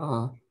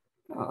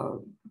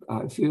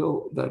 I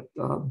feel that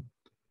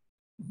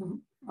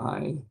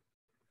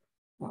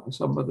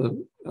some of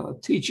the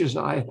teachers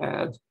I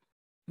had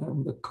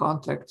and the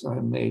contacts I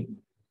made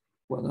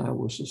when I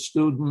was a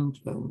student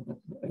and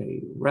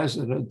a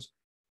resident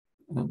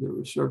and a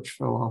research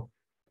fellow,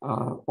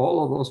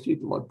 all of those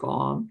people are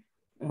gone.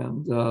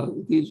 And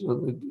these are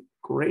the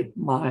great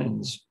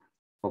minds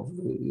of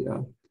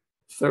the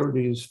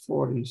 30s,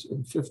 40s,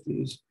 and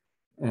 50s.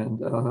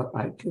 And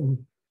I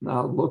can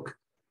now look,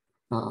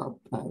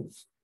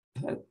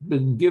 I've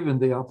been given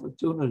the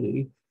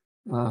opportunity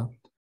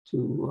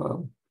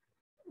to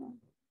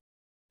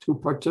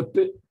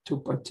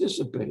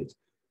participate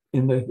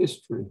in the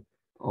history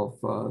of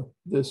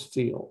this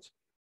field.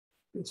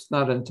 It's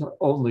not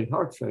only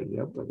heart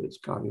failure, but it's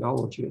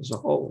cardiology as a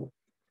whole.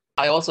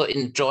 I also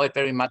enjoyed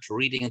very much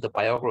reading the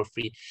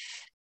biography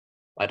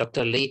by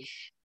Dr. Lee.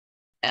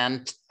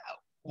 And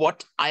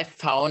what I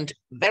found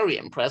very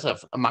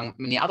impressive, among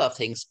many other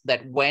things,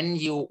 that when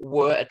you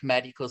were at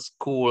medical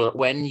school,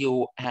 when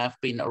you have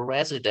been a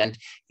resident,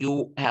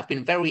 you have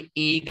been very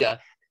eager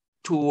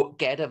to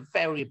get a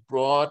very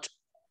broad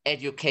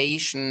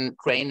education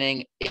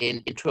training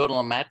in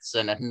internal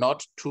medicine and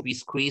not to be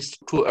squeezed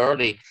too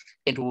early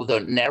into the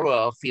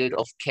narrower field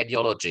of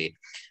cardiology.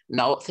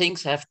 Now,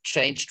 things have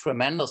changed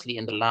tremendously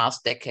in the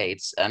last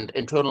decades, and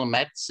internal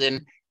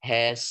medicine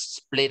has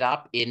split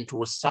up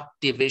into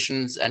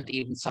subdivisions, and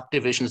even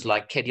subdivisions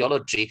like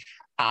cardiology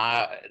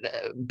are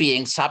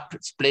being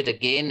split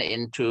again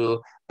into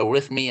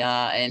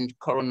arrhythmia and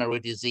coronary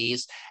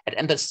disease. And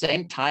at the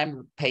same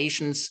time,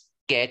 patients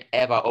get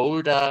ever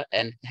older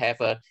and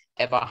have a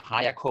ever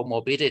higher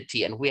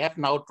comorbidity. And we have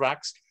now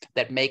drugs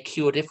that may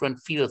cure different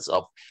fields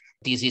of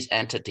disease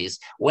entities.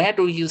 Where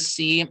do you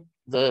see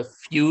the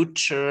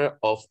future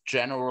of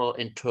general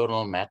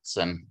internal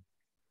medicine?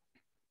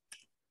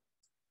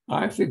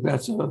 I think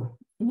that's a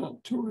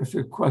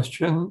terrific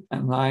question.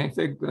 And I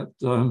think that,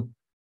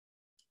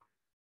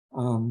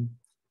 and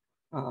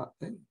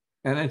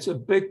it's a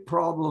big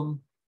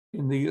problem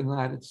in the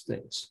United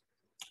States.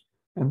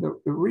 And the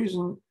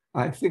reason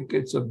I think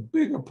it's a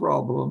bigger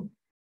problem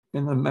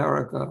in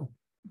America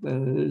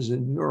than it is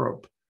in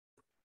Europe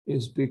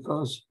is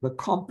because the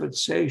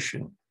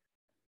compensation,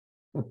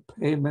 the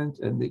payment,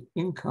 and the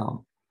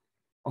income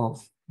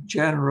of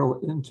general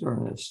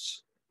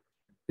internists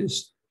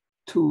is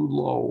too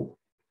low.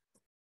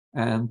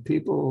 And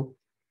people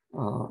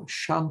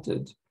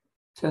shunted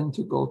tend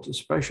to go to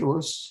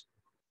specialists.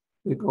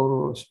 They go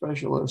to a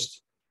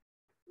specialist.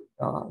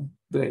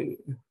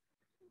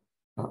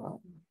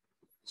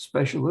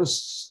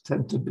 Specialists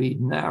tend to be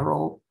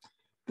narrow.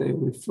 They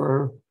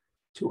refer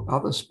to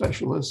other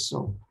specialists.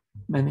 So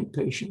many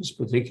patients,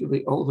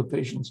 particularly older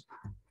patients,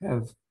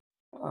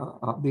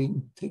 are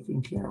being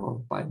taken care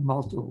of by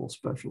multiple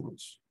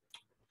specialists.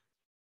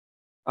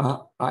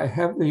 I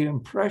have the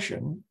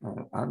impression,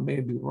 I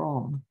may be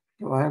wrong,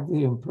 but I have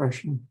the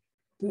impression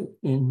that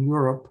in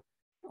Europe,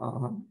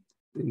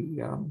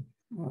 the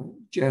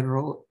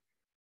general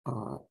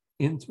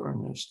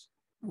internist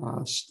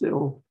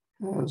still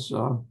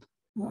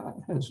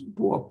has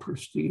more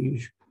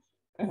prestige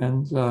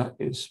and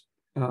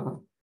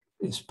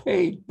is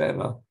paid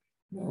better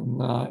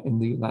than in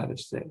the United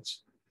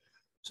States.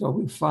 So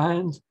we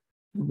find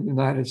in the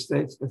United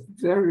States that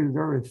very,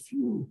 very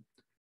few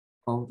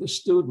of the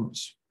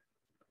students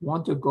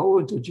want to go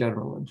into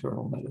general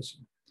internal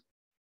medicine.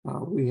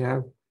 We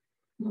have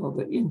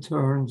the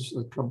interns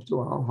that come to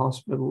our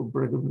hospital,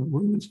 Brigham and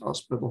Women's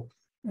Hospital,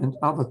 and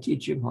other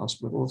teaching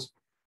hospitals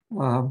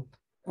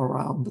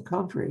around the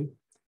country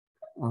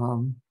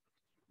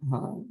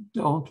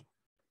don't,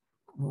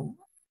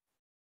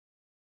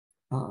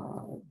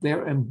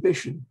 their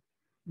ambition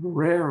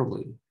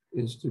rarely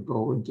is to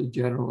go into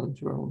general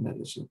internal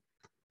medicine.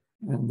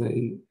 And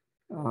they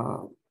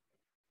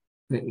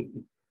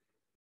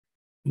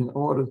in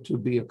order to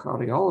be a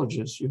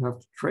cardiologist, you have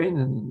to train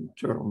in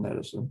internal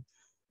medicine,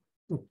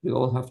 but you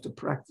don't have to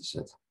practice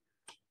it.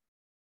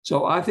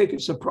 So I think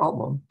it's a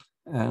problem,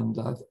 and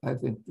I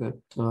think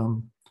that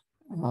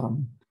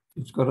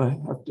it's going to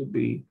have to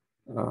be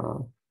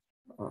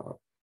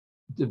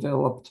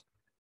developed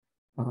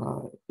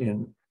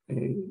in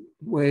a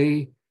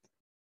way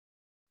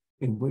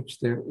in which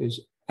there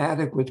is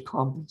adequate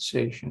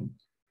compensation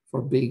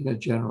for being a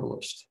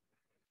generalist.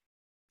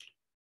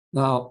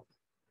 Now,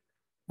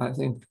 I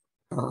think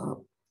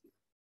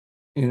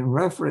in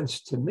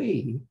reference to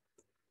me,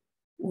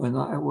 when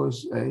I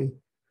was a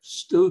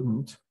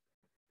student,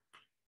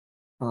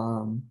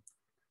 I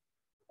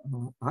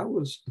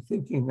was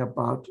thinking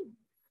about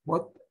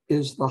what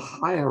is the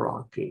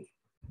hierarchy?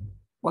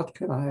 What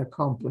can I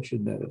accomplish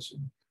in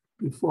medicine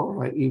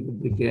before I even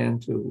began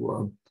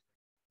to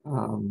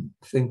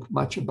think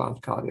much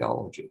about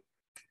cardiology.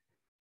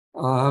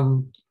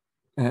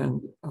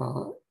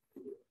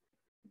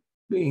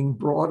 Being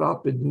brought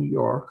up in New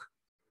York,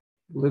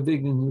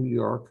 living in New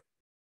York,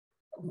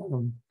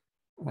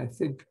 I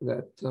think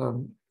that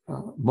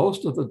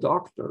most of the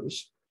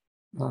doctors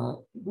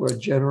were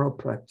general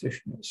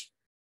practitioners,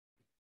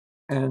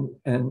 and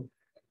an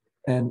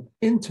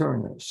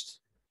internist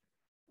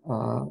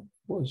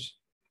was,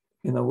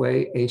 in a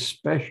way, a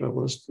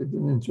specialist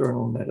in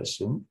internal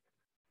medicine,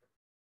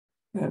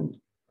 and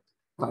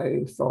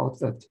I thought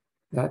that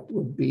that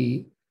would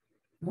be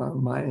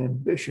my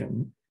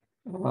ambition.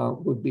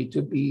 Would be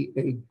to be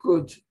a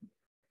good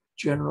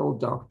general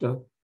doctor,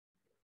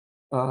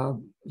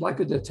 like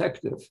a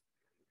detective,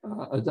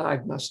 a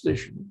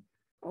diagnostician,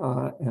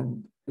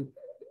 and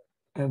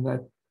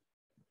that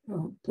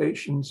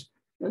patients,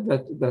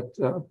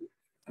 that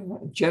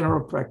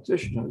general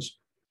practitioners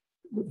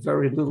with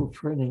very little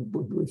training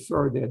would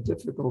refer their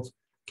difficult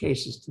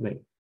cases to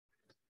me.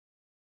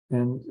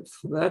 And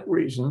for that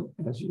reason,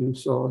 as you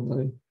saw in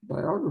the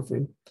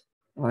biography,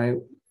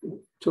 I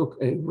took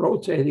a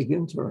rotating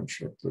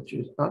internship, which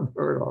is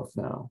unheard of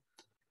now,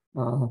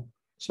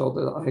 so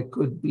that I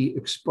could be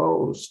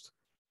exposed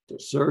to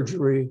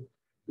surgery,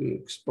 be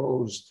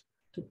exposed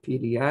to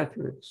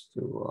pediatrics,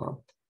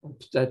 to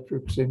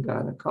obstetrics and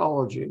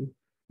gynecology.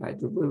 I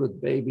delivered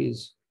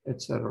babies,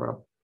 etc.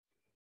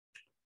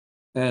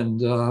 And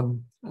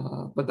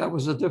but that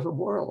was a different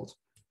world,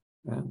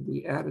 and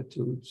the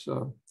attitudes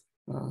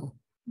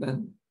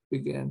then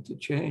began to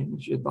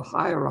change, and the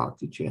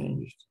hierarchy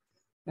changed.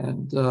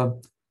 And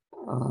the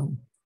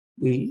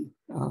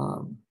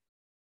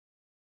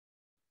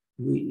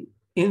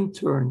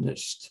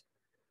internist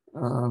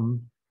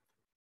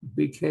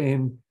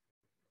became,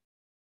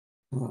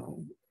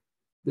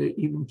 they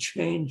even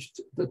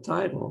changed the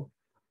title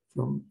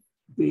from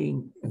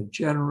being a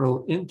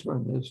general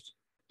internist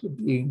to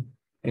being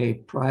a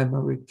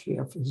primary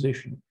care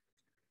physician,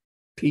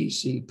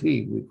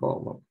 PCP, we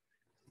call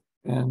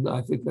them. And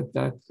I think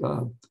that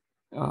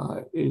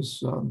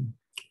is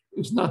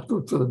not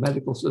good for the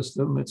medical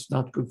system. It's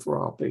not good for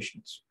our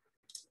patients.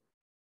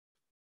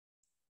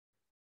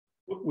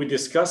 We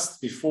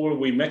discussed before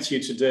we met you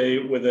today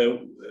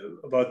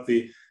about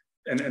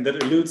and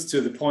that alludes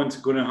to the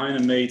point Gunnar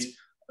Heine made,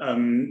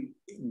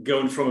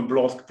 going from a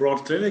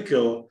broad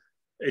clinical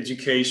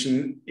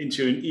education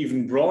into an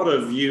even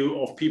broader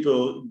view of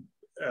people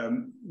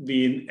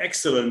being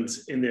excellent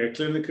in their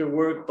clinical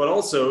work, but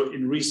also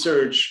in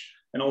research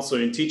and also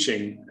in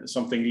teaching,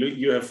 something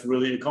you have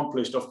really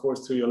accomplished, of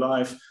course, through your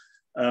life.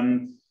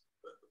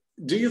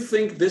 Do you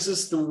think this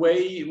is the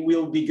way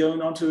we'll be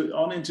going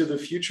on into the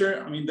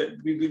future? I mean,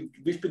 that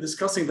we've been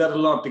discussing that a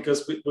lot,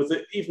 because with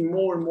the even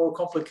more and more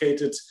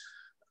complicated,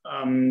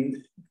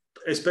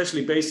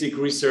 especially basic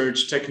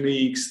research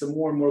techniques, the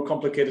more and more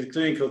complicated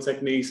clinical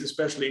techniques,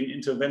 especially in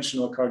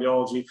interventional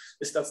cardiology,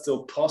 is that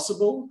still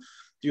possible?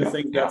 Do you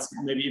think that's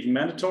maybe even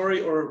mandatory,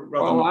 or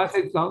rather? Well, I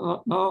think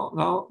no.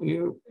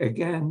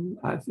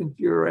 I think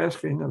you're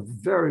asking a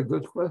very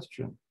good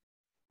question.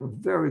 A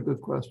very good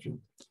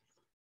question.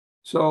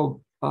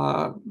 So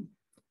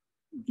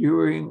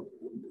during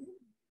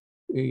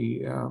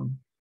the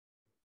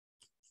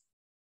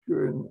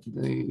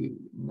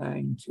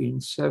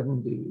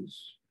 1970s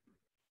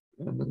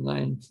and the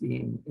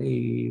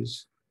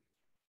 1980s,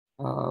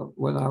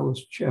 when I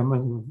was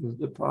chairman of the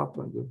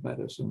Department of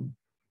Medicine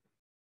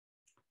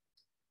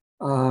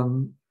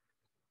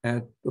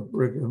at the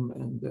Brigham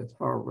and at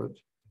Harvard,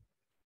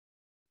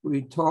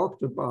 we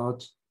talked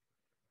about,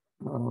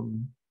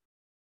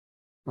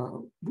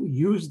 we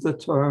used the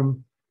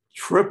term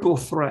triple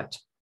threat.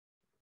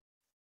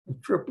 A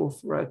triple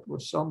threat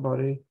was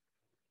somebody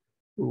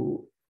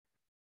who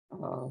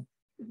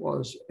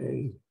was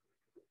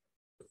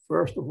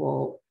first of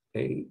all,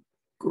 a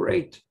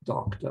great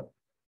doctor,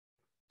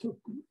 took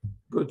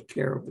good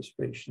care of his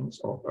patients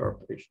or her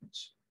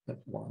patients,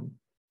 that's one.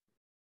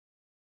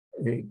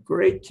 A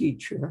great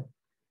teacher,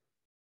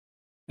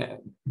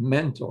 and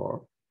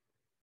mentor,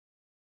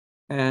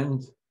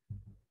 and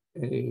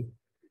a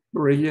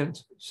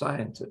brilliant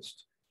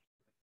scientist.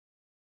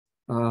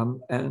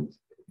 And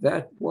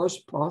that was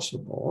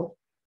possible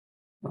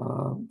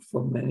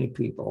for many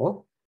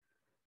people.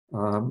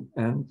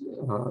 And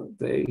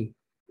they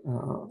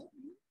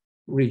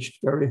reached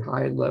very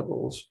high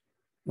levels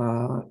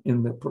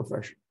in the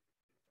profession.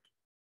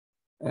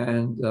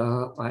 And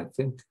I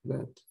think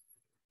that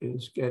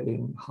is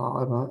getting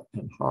harder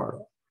and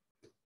harder.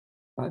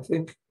 I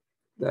think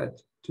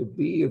that to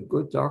be a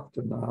good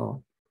doctor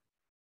now,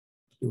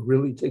 to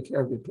really take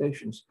care of your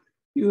patients,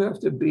 you have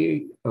to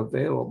be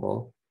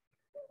available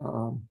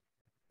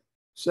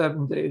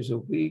 7 days a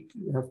week.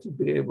 You have to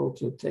be able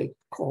to take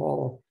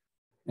call,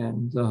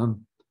 and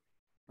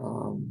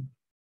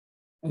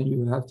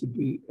you have to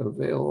be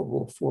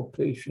available for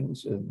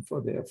patients and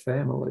for their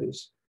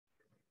families.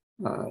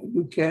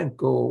 You can't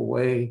go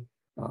away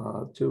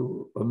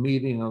to a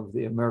meeting of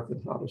the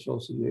American Heart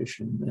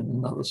Association in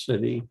another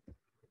city,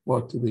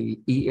 or to the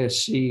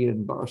ESC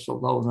in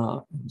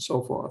Barcelona, and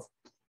so forth,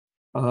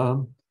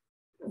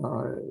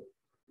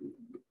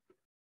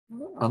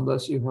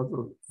 unless you have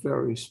a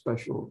very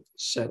special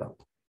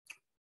setup.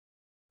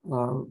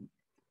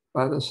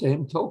 By the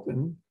same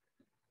token,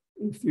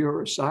 if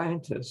you're a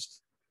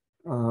scientist,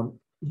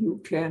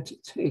 you can't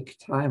take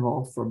time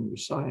off from your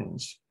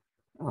science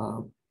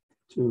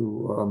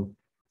to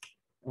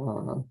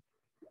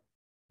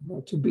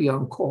be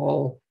on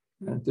call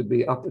and to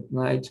be up at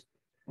night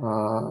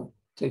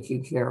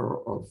taking care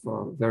of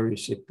very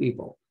sick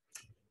people.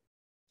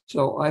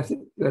 So I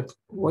think that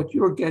what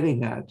you're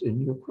getting at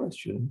in your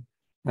question,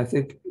 I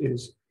think,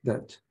 is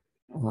that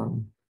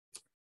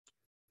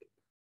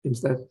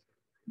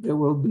there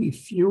will be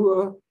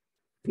fewer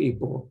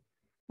people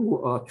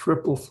who are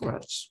triple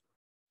threats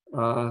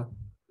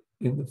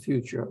in the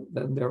future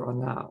than there are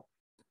now.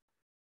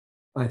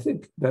 I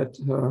think that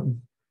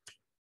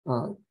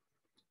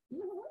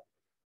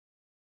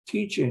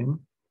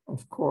teaching,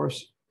 of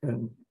course,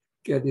 and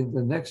getting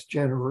the next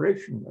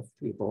generation of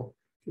people,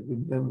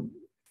 giving them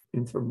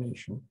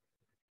information,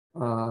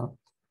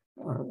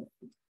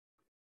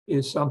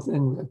 is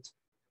something that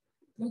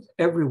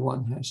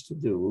everyone has to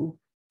do.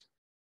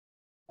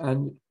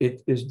 And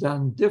it is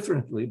done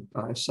differently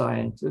by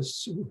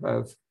scientists who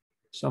have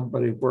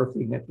somebody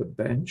working at the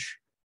bench,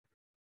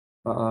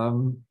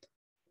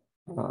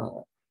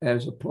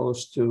 as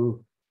opposed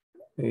to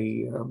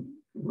a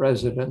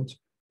resident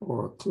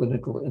or a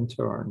clinical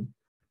intern,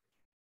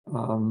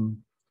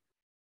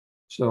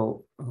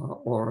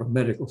 or a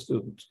medical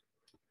student.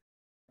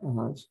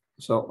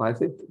 So I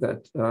think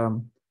that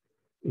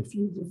if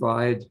you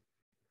divide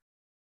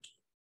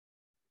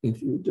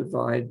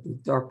the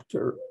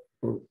doctor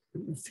or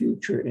the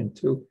future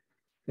into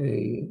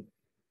a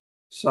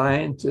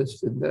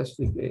scientist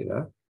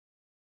investigator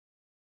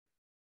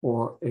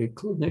or a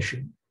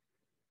clinician,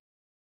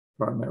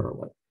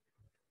 primarily,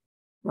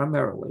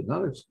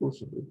 not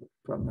exclusively, but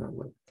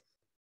primarily,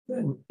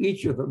 then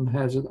each of them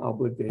has an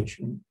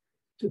obligation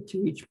to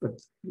teach,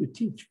 but you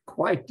teach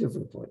quite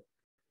differently.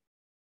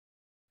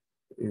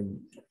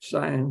 In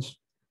science,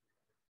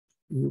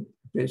 you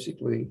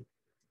basically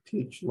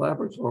teach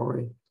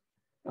laboratory,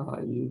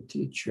 you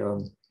teach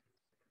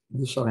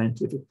the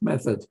scientific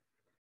method,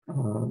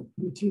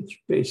 you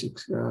teach basic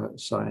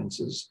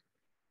sciences,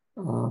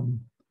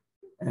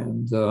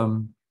 and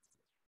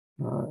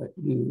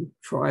you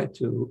try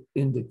to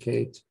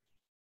indicate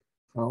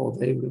how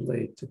they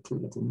relate to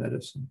clinical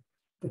medicine,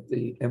 but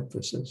the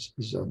emphasis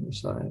is on the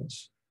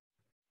science.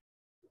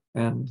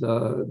 And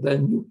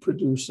then you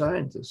produce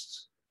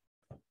scientists.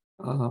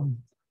 And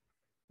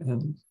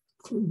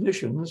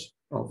clinicians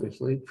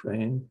obviously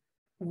train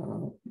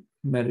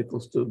medical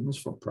students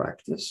for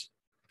practice,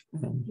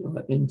 and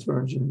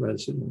interns and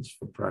residents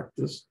for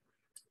practice.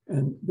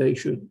 And they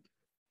should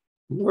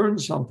learn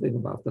something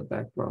about the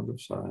background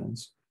of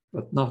science,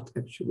 but not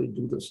actually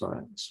do the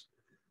science.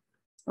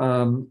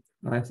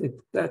 I think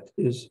that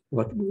is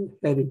what we're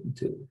heading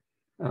to,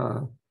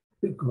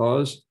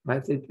 because I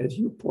think, as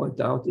you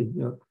point out in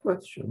your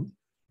question,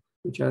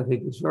 which I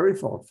think is very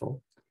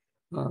thoughtful,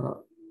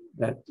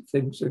 that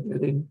things are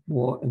getting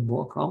more and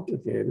more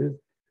complicated,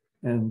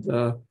 and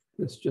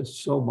there's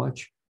just so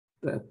much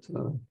that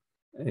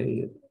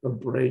a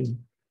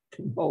brain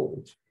can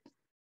hold.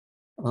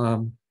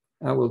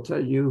 I will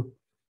tell you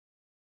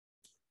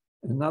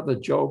another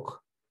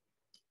joke.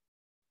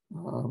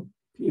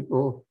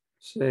 People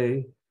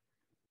say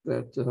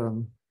that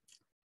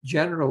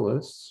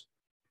generalists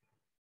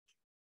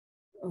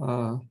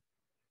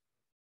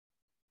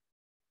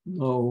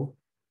know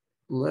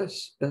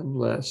less and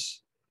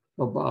less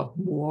about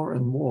more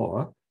and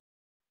more.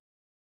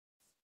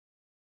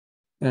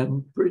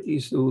 And pretty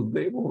soon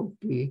they won't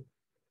be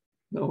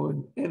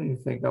knowing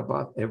anything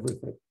about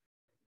everything.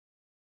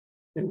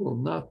 They will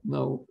not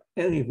know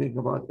anything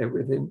about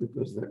everything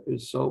because there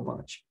is so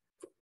much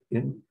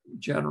in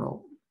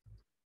general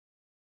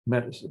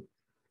medicine.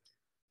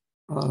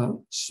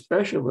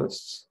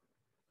 Specialists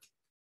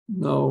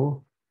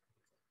know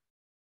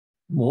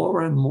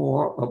more and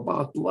more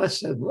about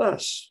less and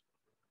less.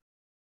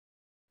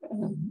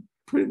 And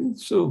pretty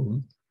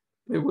soon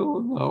they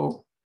will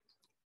know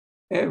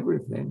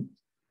everything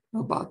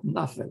about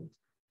nothing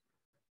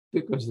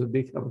because they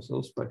become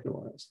so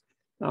specialized.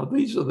 Now,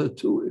 these are the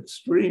two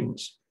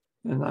extremes,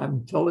 and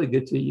I'm telling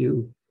it to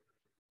you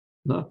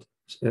not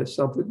as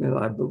something that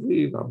I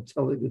believe, I'm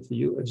telling it to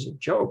you as a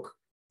joke.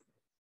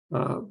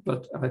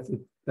 But I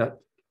think that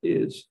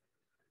is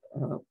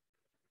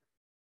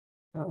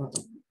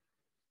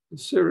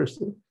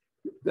seriously,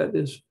 that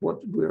is what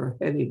we're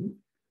heading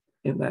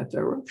in that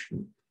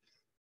direction.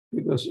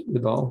 Because, you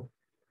know,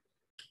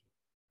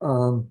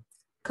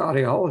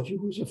 cardiology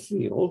was a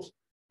field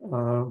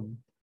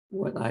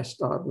when I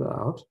started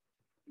out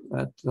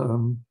that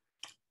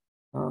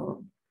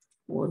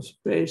was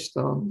based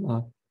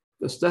on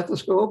the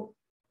stethoscope,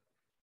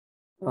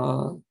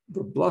 the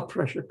blood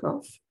pressure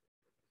cuff,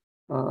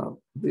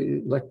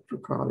 the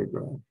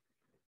electrocardiogram.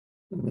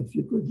 And if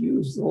you could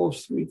use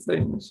those three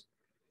things,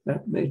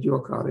 that made you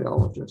a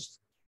cardiologist.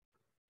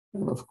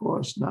 And of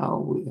course, now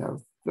we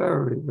have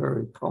very,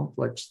 very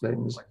complex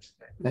things.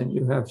 And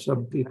you have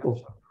some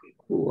people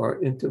who are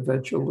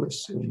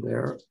interventionalists, and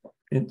they're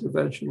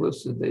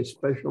interventionalists and they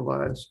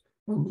specialize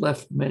on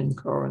left main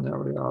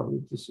coronary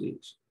artery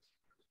disease.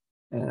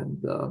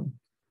 And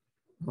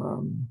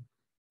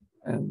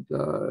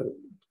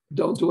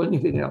don't do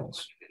anything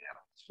else.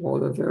 Or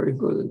they're very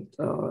good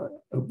at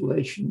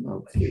ablation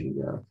of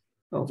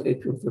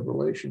atrial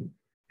fibrillation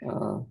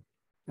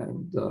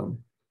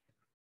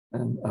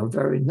and are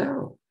very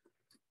narrow.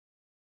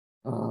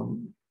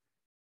 And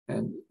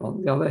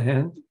on the other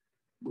hand,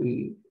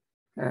 we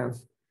have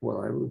what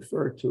I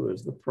refer to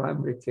as the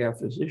primary care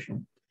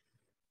physician,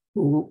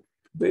 who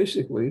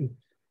basically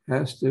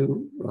has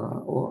to,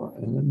 or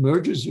an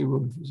emergency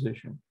room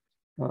physician,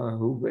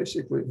 who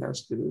basically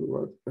has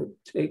to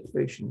take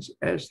patients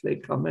as they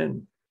come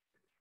in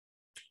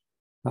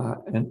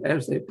and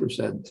as they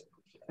present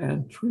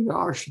and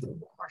triage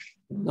them,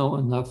 know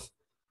enough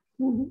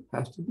who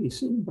has to be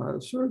seen by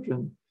a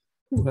surgeon,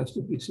 who has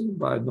to be seen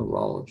by a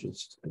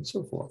neurologist, and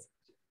so forth.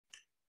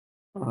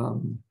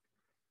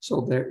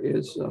 So there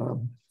is,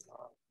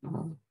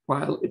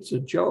 while it's a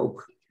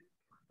joke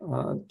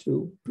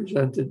to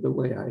present it the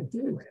way I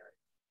did,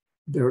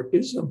 there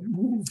is a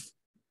move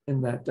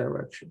in that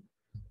direction.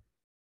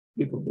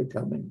 People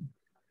becoming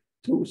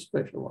too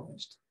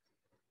specialized.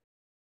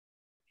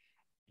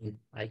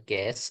 I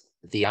guess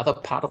the other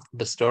part of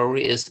the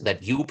story is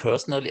that you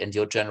personally and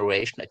your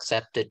generation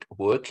accepted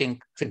working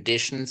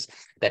conditions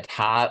that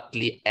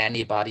hardly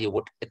anybody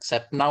would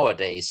accept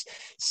nowadays.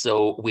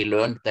 So we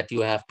learned that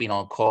you have been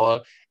on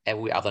call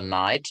every other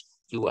night.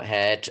 You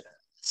had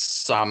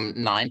some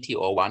 90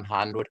 or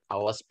 100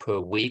 hours per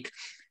week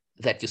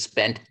that you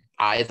spent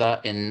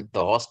either in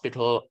the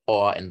hospital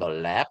or in the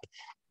lab.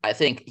 I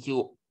think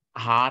you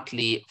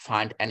hardly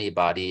find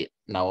anybody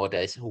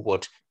nowadays who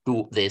would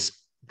do this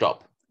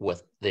job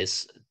with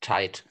this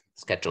tight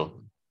schedule.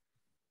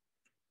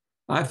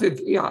 I think,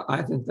 yeah,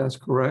 I think that's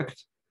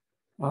correct.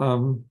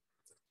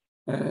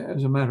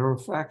 As a matter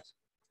of fact,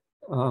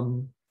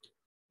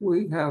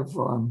 we have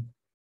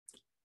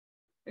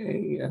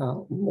a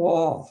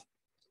law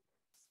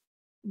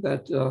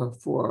that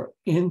for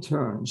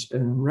interns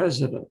and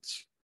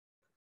residents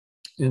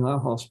in our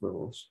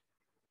hospitals,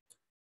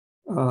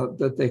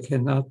 that they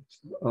cannot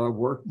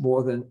work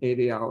more than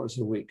 80 hours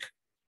a week.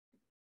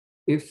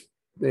 If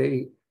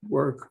they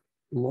work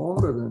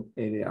longer than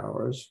 80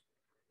 hours,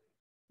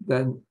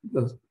 then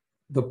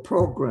the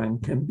program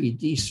can be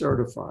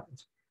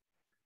decertified.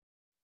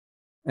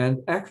 And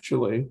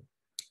actually,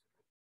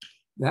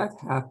 that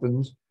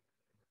happened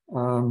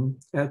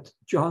at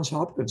Johns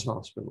Hopkins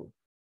Hospital,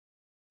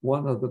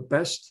 one of the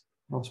best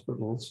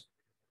hospitals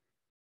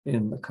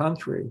in the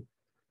country,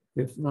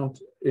 if not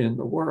in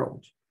the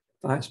world.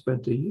 I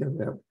spent a year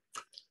there.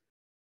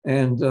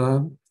 And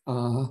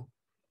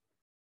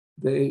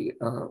they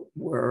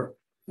were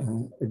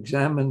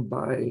examined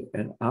by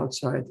an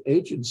outside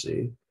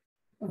agency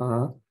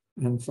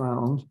and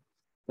found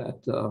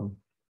that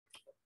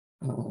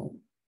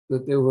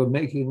that they were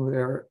making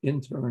their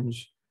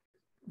interns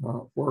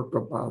work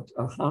about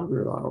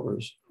 100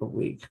 hours a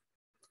week,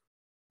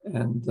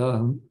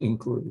 and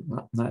including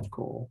night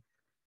call.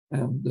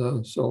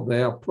 And so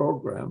their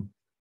program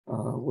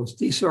was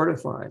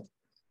decertified.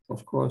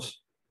 Of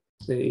course,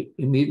 they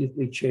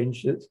immediately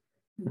changed it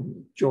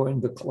and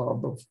joined the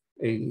club of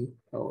 80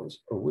 hours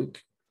a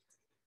week.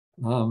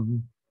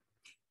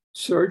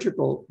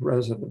 Surgical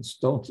residents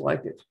don't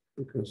like it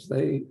because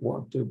they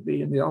want to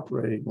be in the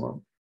operating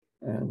room.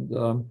 And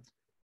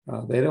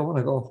They don't want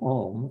to go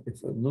home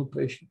if a new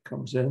patient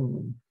comes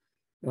in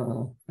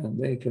and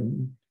they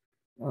can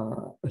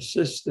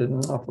assist in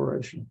an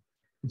operation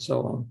and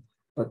so on,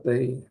 but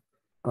they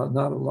are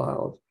not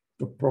allowed.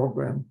 The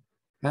program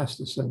has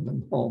to send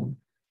them home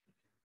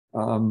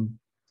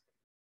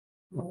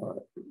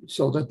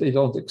so that they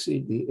don't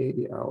exceed the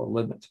 80-hour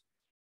limit.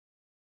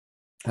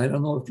 I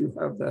don't know if you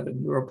have that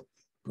in Europe,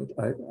 but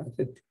I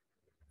think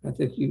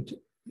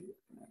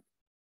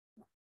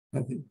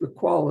the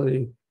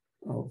quality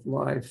of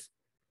life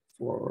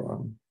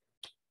for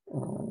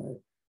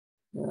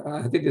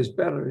I think is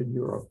better in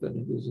Europe than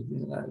it is in the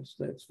United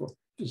States for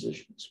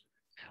physicians.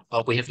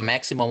 Well, we have a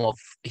maximum of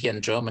here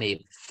in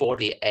Germany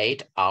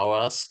 48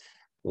 hours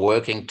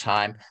working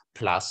time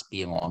plus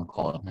being on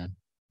call.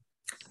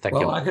 Thank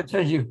you. Well, I can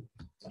tell you.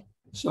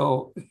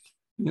 So,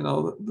 you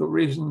know, the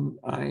reason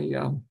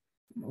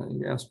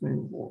you asked me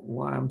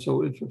why I'm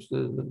so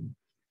interested, and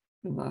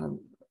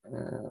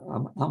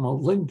I'm a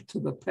link to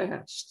the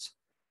past.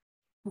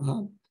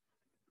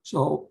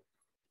 So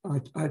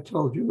I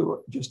told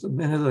you just a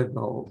minute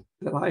ago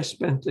that I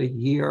spent a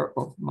year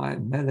of my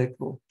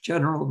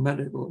general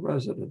medical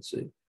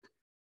residency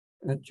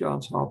at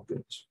Johns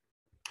Hopkins.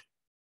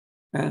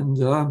 And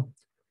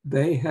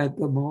they had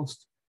the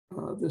most,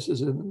 this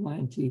is in the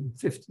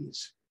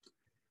 1950s,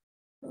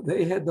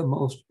 they had the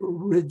most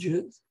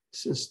rigid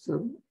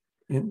system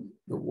in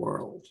the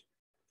world.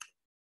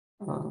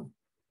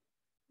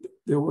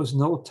 There was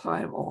no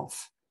time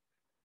off.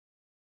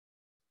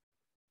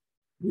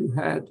 You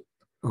had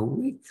a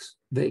week's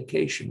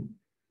vacation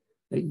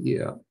a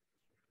year.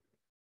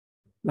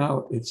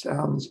 Now, it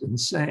sounds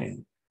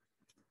insane,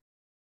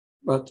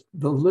 but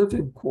the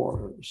living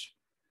quarters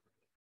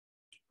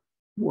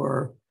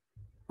were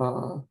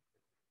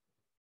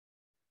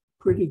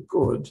pretty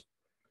good,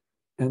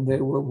 and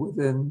they were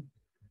within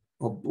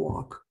a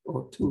block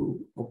or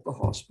two of the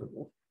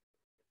hospital.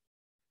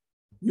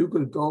 You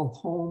could go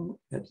home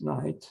at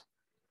night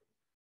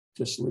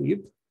to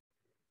sleep,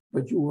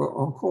 but you were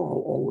on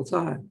call all the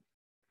time.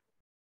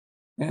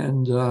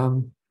 And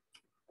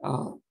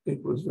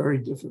it was very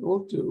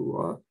difficult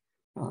to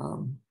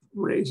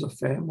raise a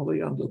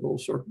family under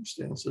those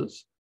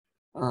circumstances,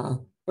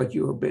 but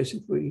you were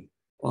basically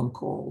on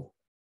call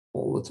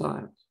all the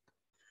time.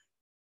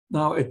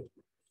 Now,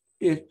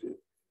 it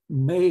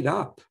made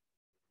up,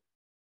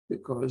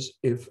 because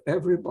if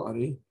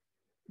everybody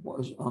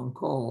was on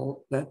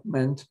call, that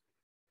meant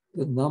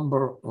the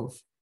number of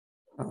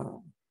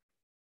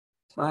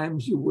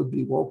times you would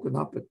be woken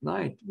up at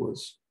night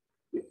was,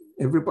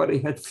 everybody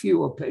had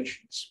fewer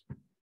patients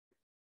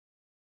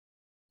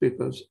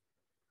because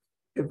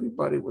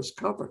everybody was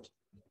covered.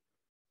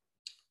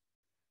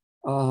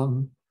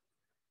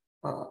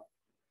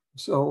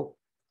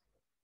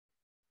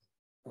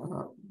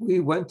 We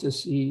went to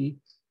see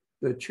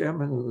the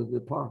chairman of the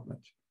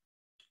department,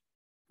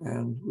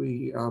 and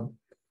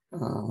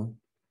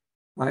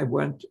I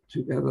went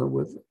together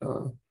with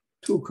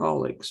two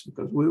colleagues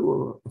because we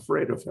were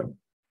afraid of him.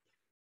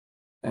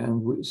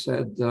 And we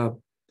said that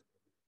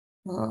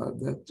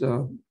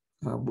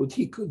would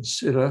he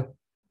consider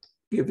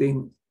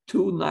giving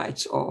 2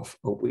 nights off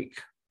a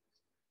week,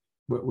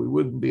 but we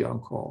wouldn't be on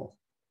call.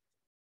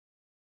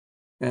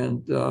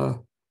 And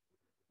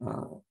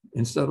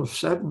instead of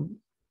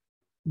 7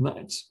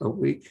 nights a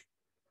week,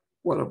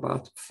 what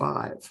about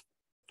 5?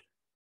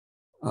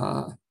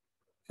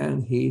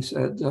 And he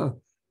said,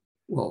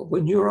 well,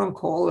 when you're on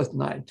call at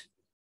night,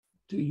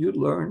 do you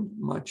learn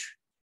much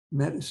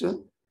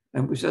medicine?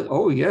 And we said,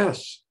 oh,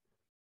 yes,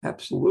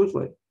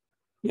 absolutely.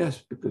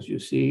 Yes, because you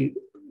see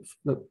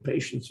the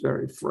patients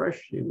very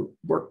fresh. You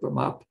work them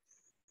up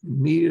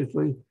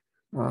immediately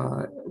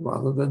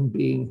rather than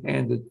being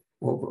handed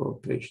over a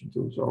patient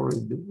who's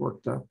already been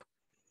worked up.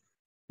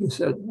 He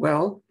said,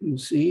 well, you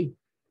see,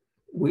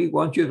 we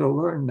want you to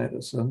learn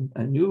medicine,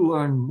 and you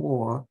learn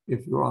more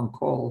if you're on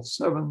call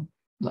 7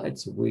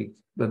 nights a week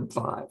than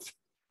 5.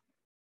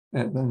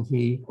 And then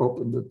he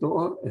opened the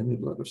door and he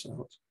let us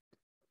out.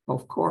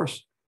 Of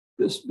course,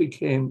 this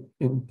became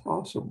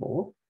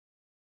impossible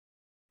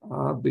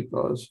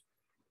because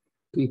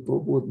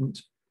people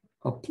wouldn't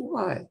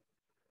apply.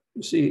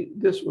 You see,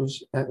 this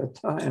was at a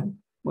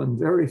time when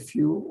very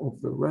few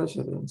of the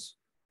residents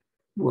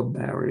were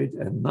married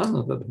and none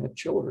of them had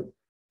children.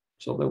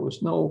 So there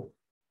was no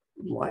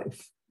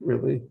life,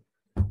 really.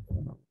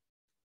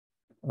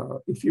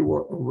 If you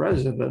were a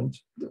resident,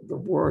 the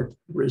word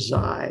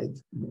reside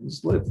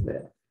means live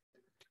there.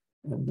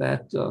 And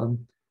that's how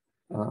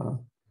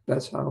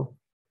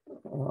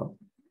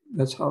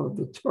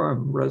the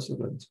term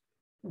resident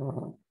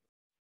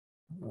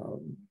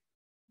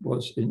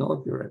was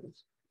inaugurated.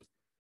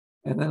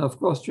 And then, of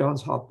course,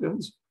 Johns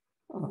Hopkins,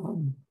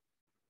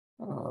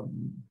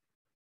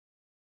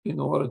 in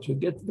order to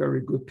get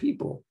very good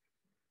people,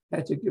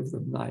 had to give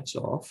them nights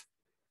off.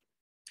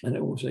 And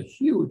it was a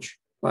huge,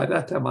 by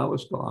that time I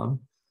was gone,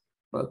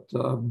 but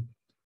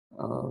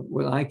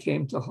when I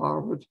came to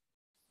Harvard,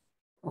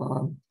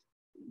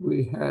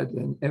 we had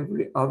an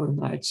every other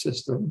night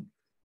system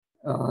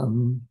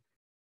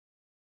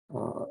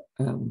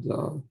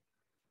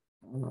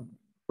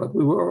But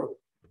we were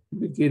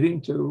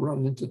beginning to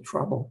run into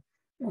trouble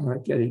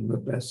getting the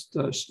best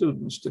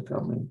students to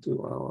come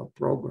into our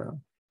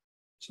program.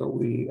 So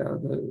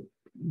the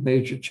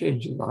major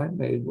change that I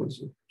made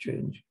was a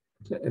change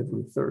to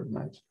every third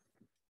night.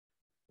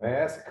 May I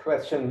ask a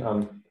question,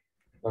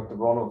 Dr.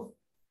 Braunwald?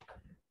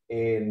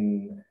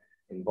 In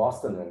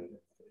Boston and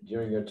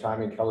during your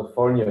time in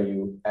California,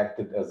 you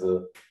acted as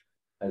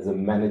a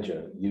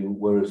manager. You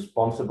were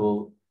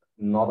responsible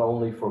not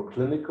only for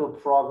clinical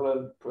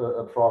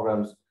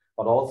programs,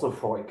 but also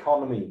for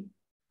economy.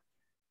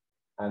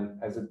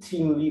 And as a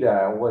team leader,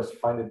 I always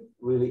find it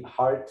really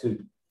hard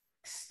to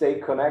stay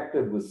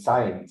connected with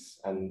science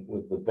and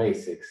with the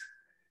basics.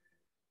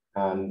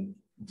 And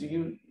do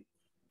you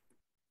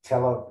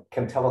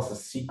can tell us a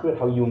secret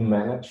how you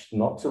managed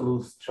not to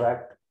lose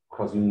track,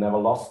 because you never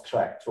lost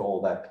track to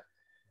all that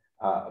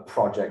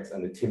projects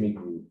and the TIMI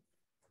group?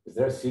 Is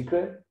there a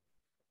secret?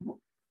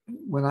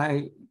 When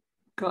I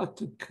got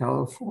to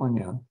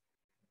California,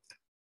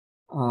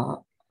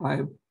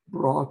 I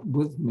brought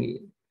with me,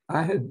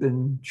 I had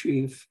been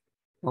chief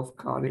of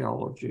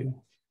cardiology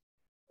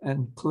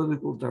and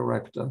clinical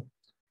director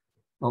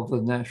of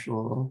the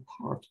National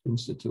Heart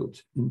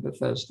Institute in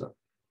Bethesda,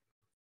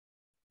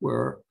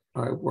 where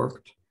I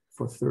worked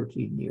for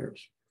 13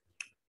 years.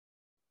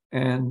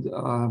 And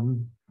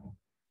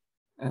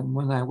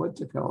when I went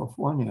to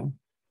California,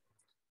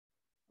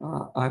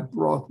 I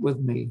brought with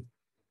me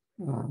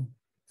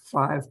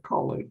 5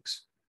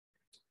 colleagues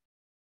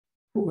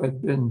who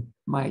had been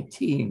my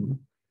team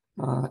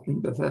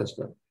in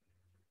Bethesda.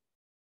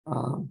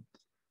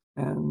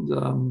 And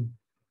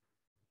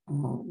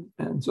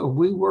so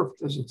we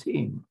worked as a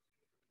team.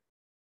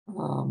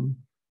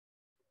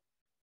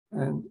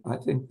 And I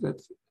think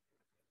that,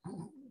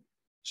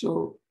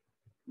 so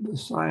the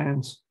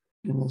science,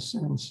 in a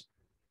sense,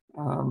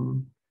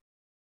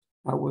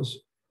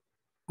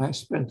 I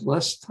spent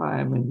less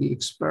time in the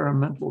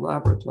experimental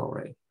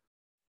laboratory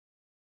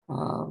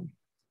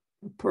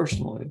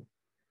personally,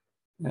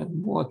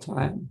 and more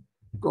time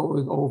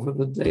going over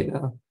the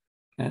data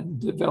and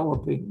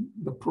developing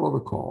the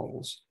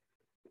protocols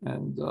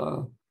and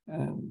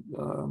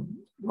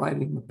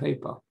writing the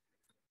paper,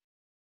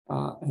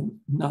 and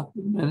not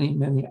many,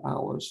 many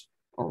hours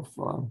of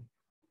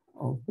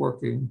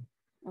working,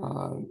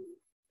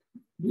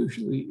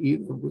 usually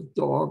either with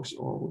dogs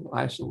or with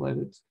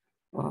isolated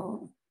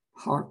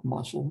heart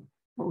muscle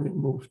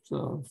removed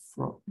from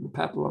the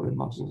papillary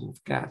muscles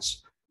of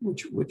cats,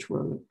 which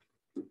were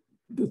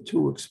the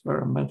 2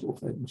 experimental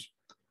things.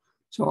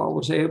 So I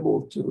was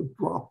able to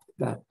drop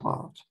that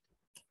part.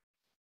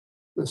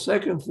 The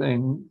second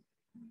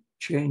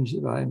change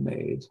that I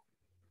made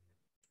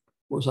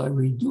was I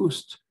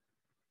reduced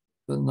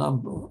the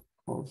number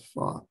of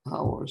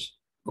hours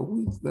a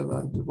week that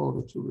I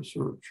devoted to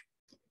research.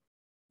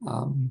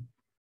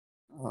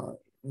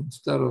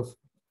 Instead of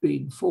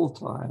being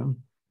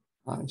full-time,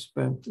 I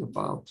spent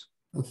about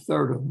a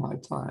third of my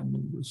time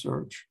in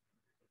research,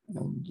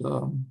 and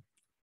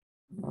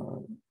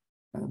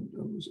I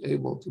was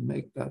able to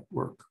make that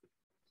work.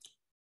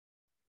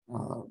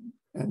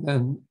 And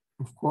then,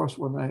 of course,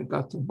 when I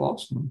got to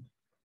Boston,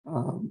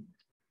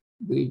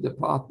 the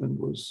department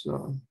was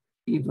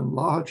even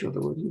larger.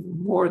 There was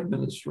even more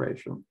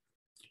administration.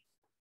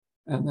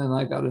 And then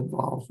I got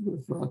involved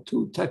with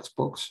 2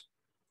 textbooks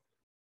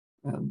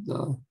and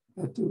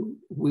had to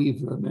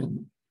weave them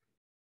in,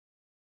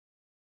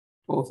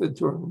 both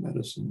internal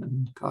medicine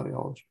and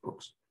cardiology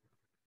books.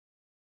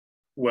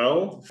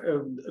 Well,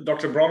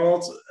 Dr.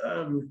 Braunwald,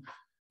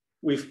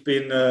 we've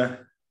been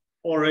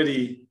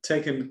already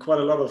taken quite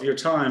a lot of your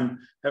time.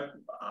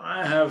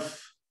 I have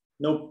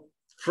no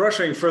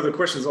pressuring further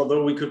questions,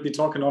 although we could be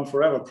talking on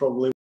forever,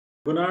 probably.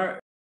 Gunnar?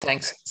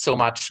 Thanks so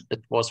much.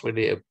 It was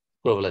really a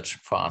privilege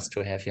for us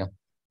to have you.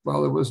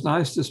 Well, it was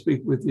nice to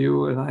speak with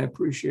you, and I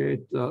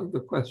appreciate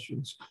the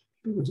questions,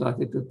 because I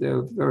think that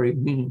they're very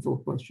meaningful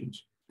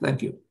questions.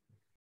 Thank you.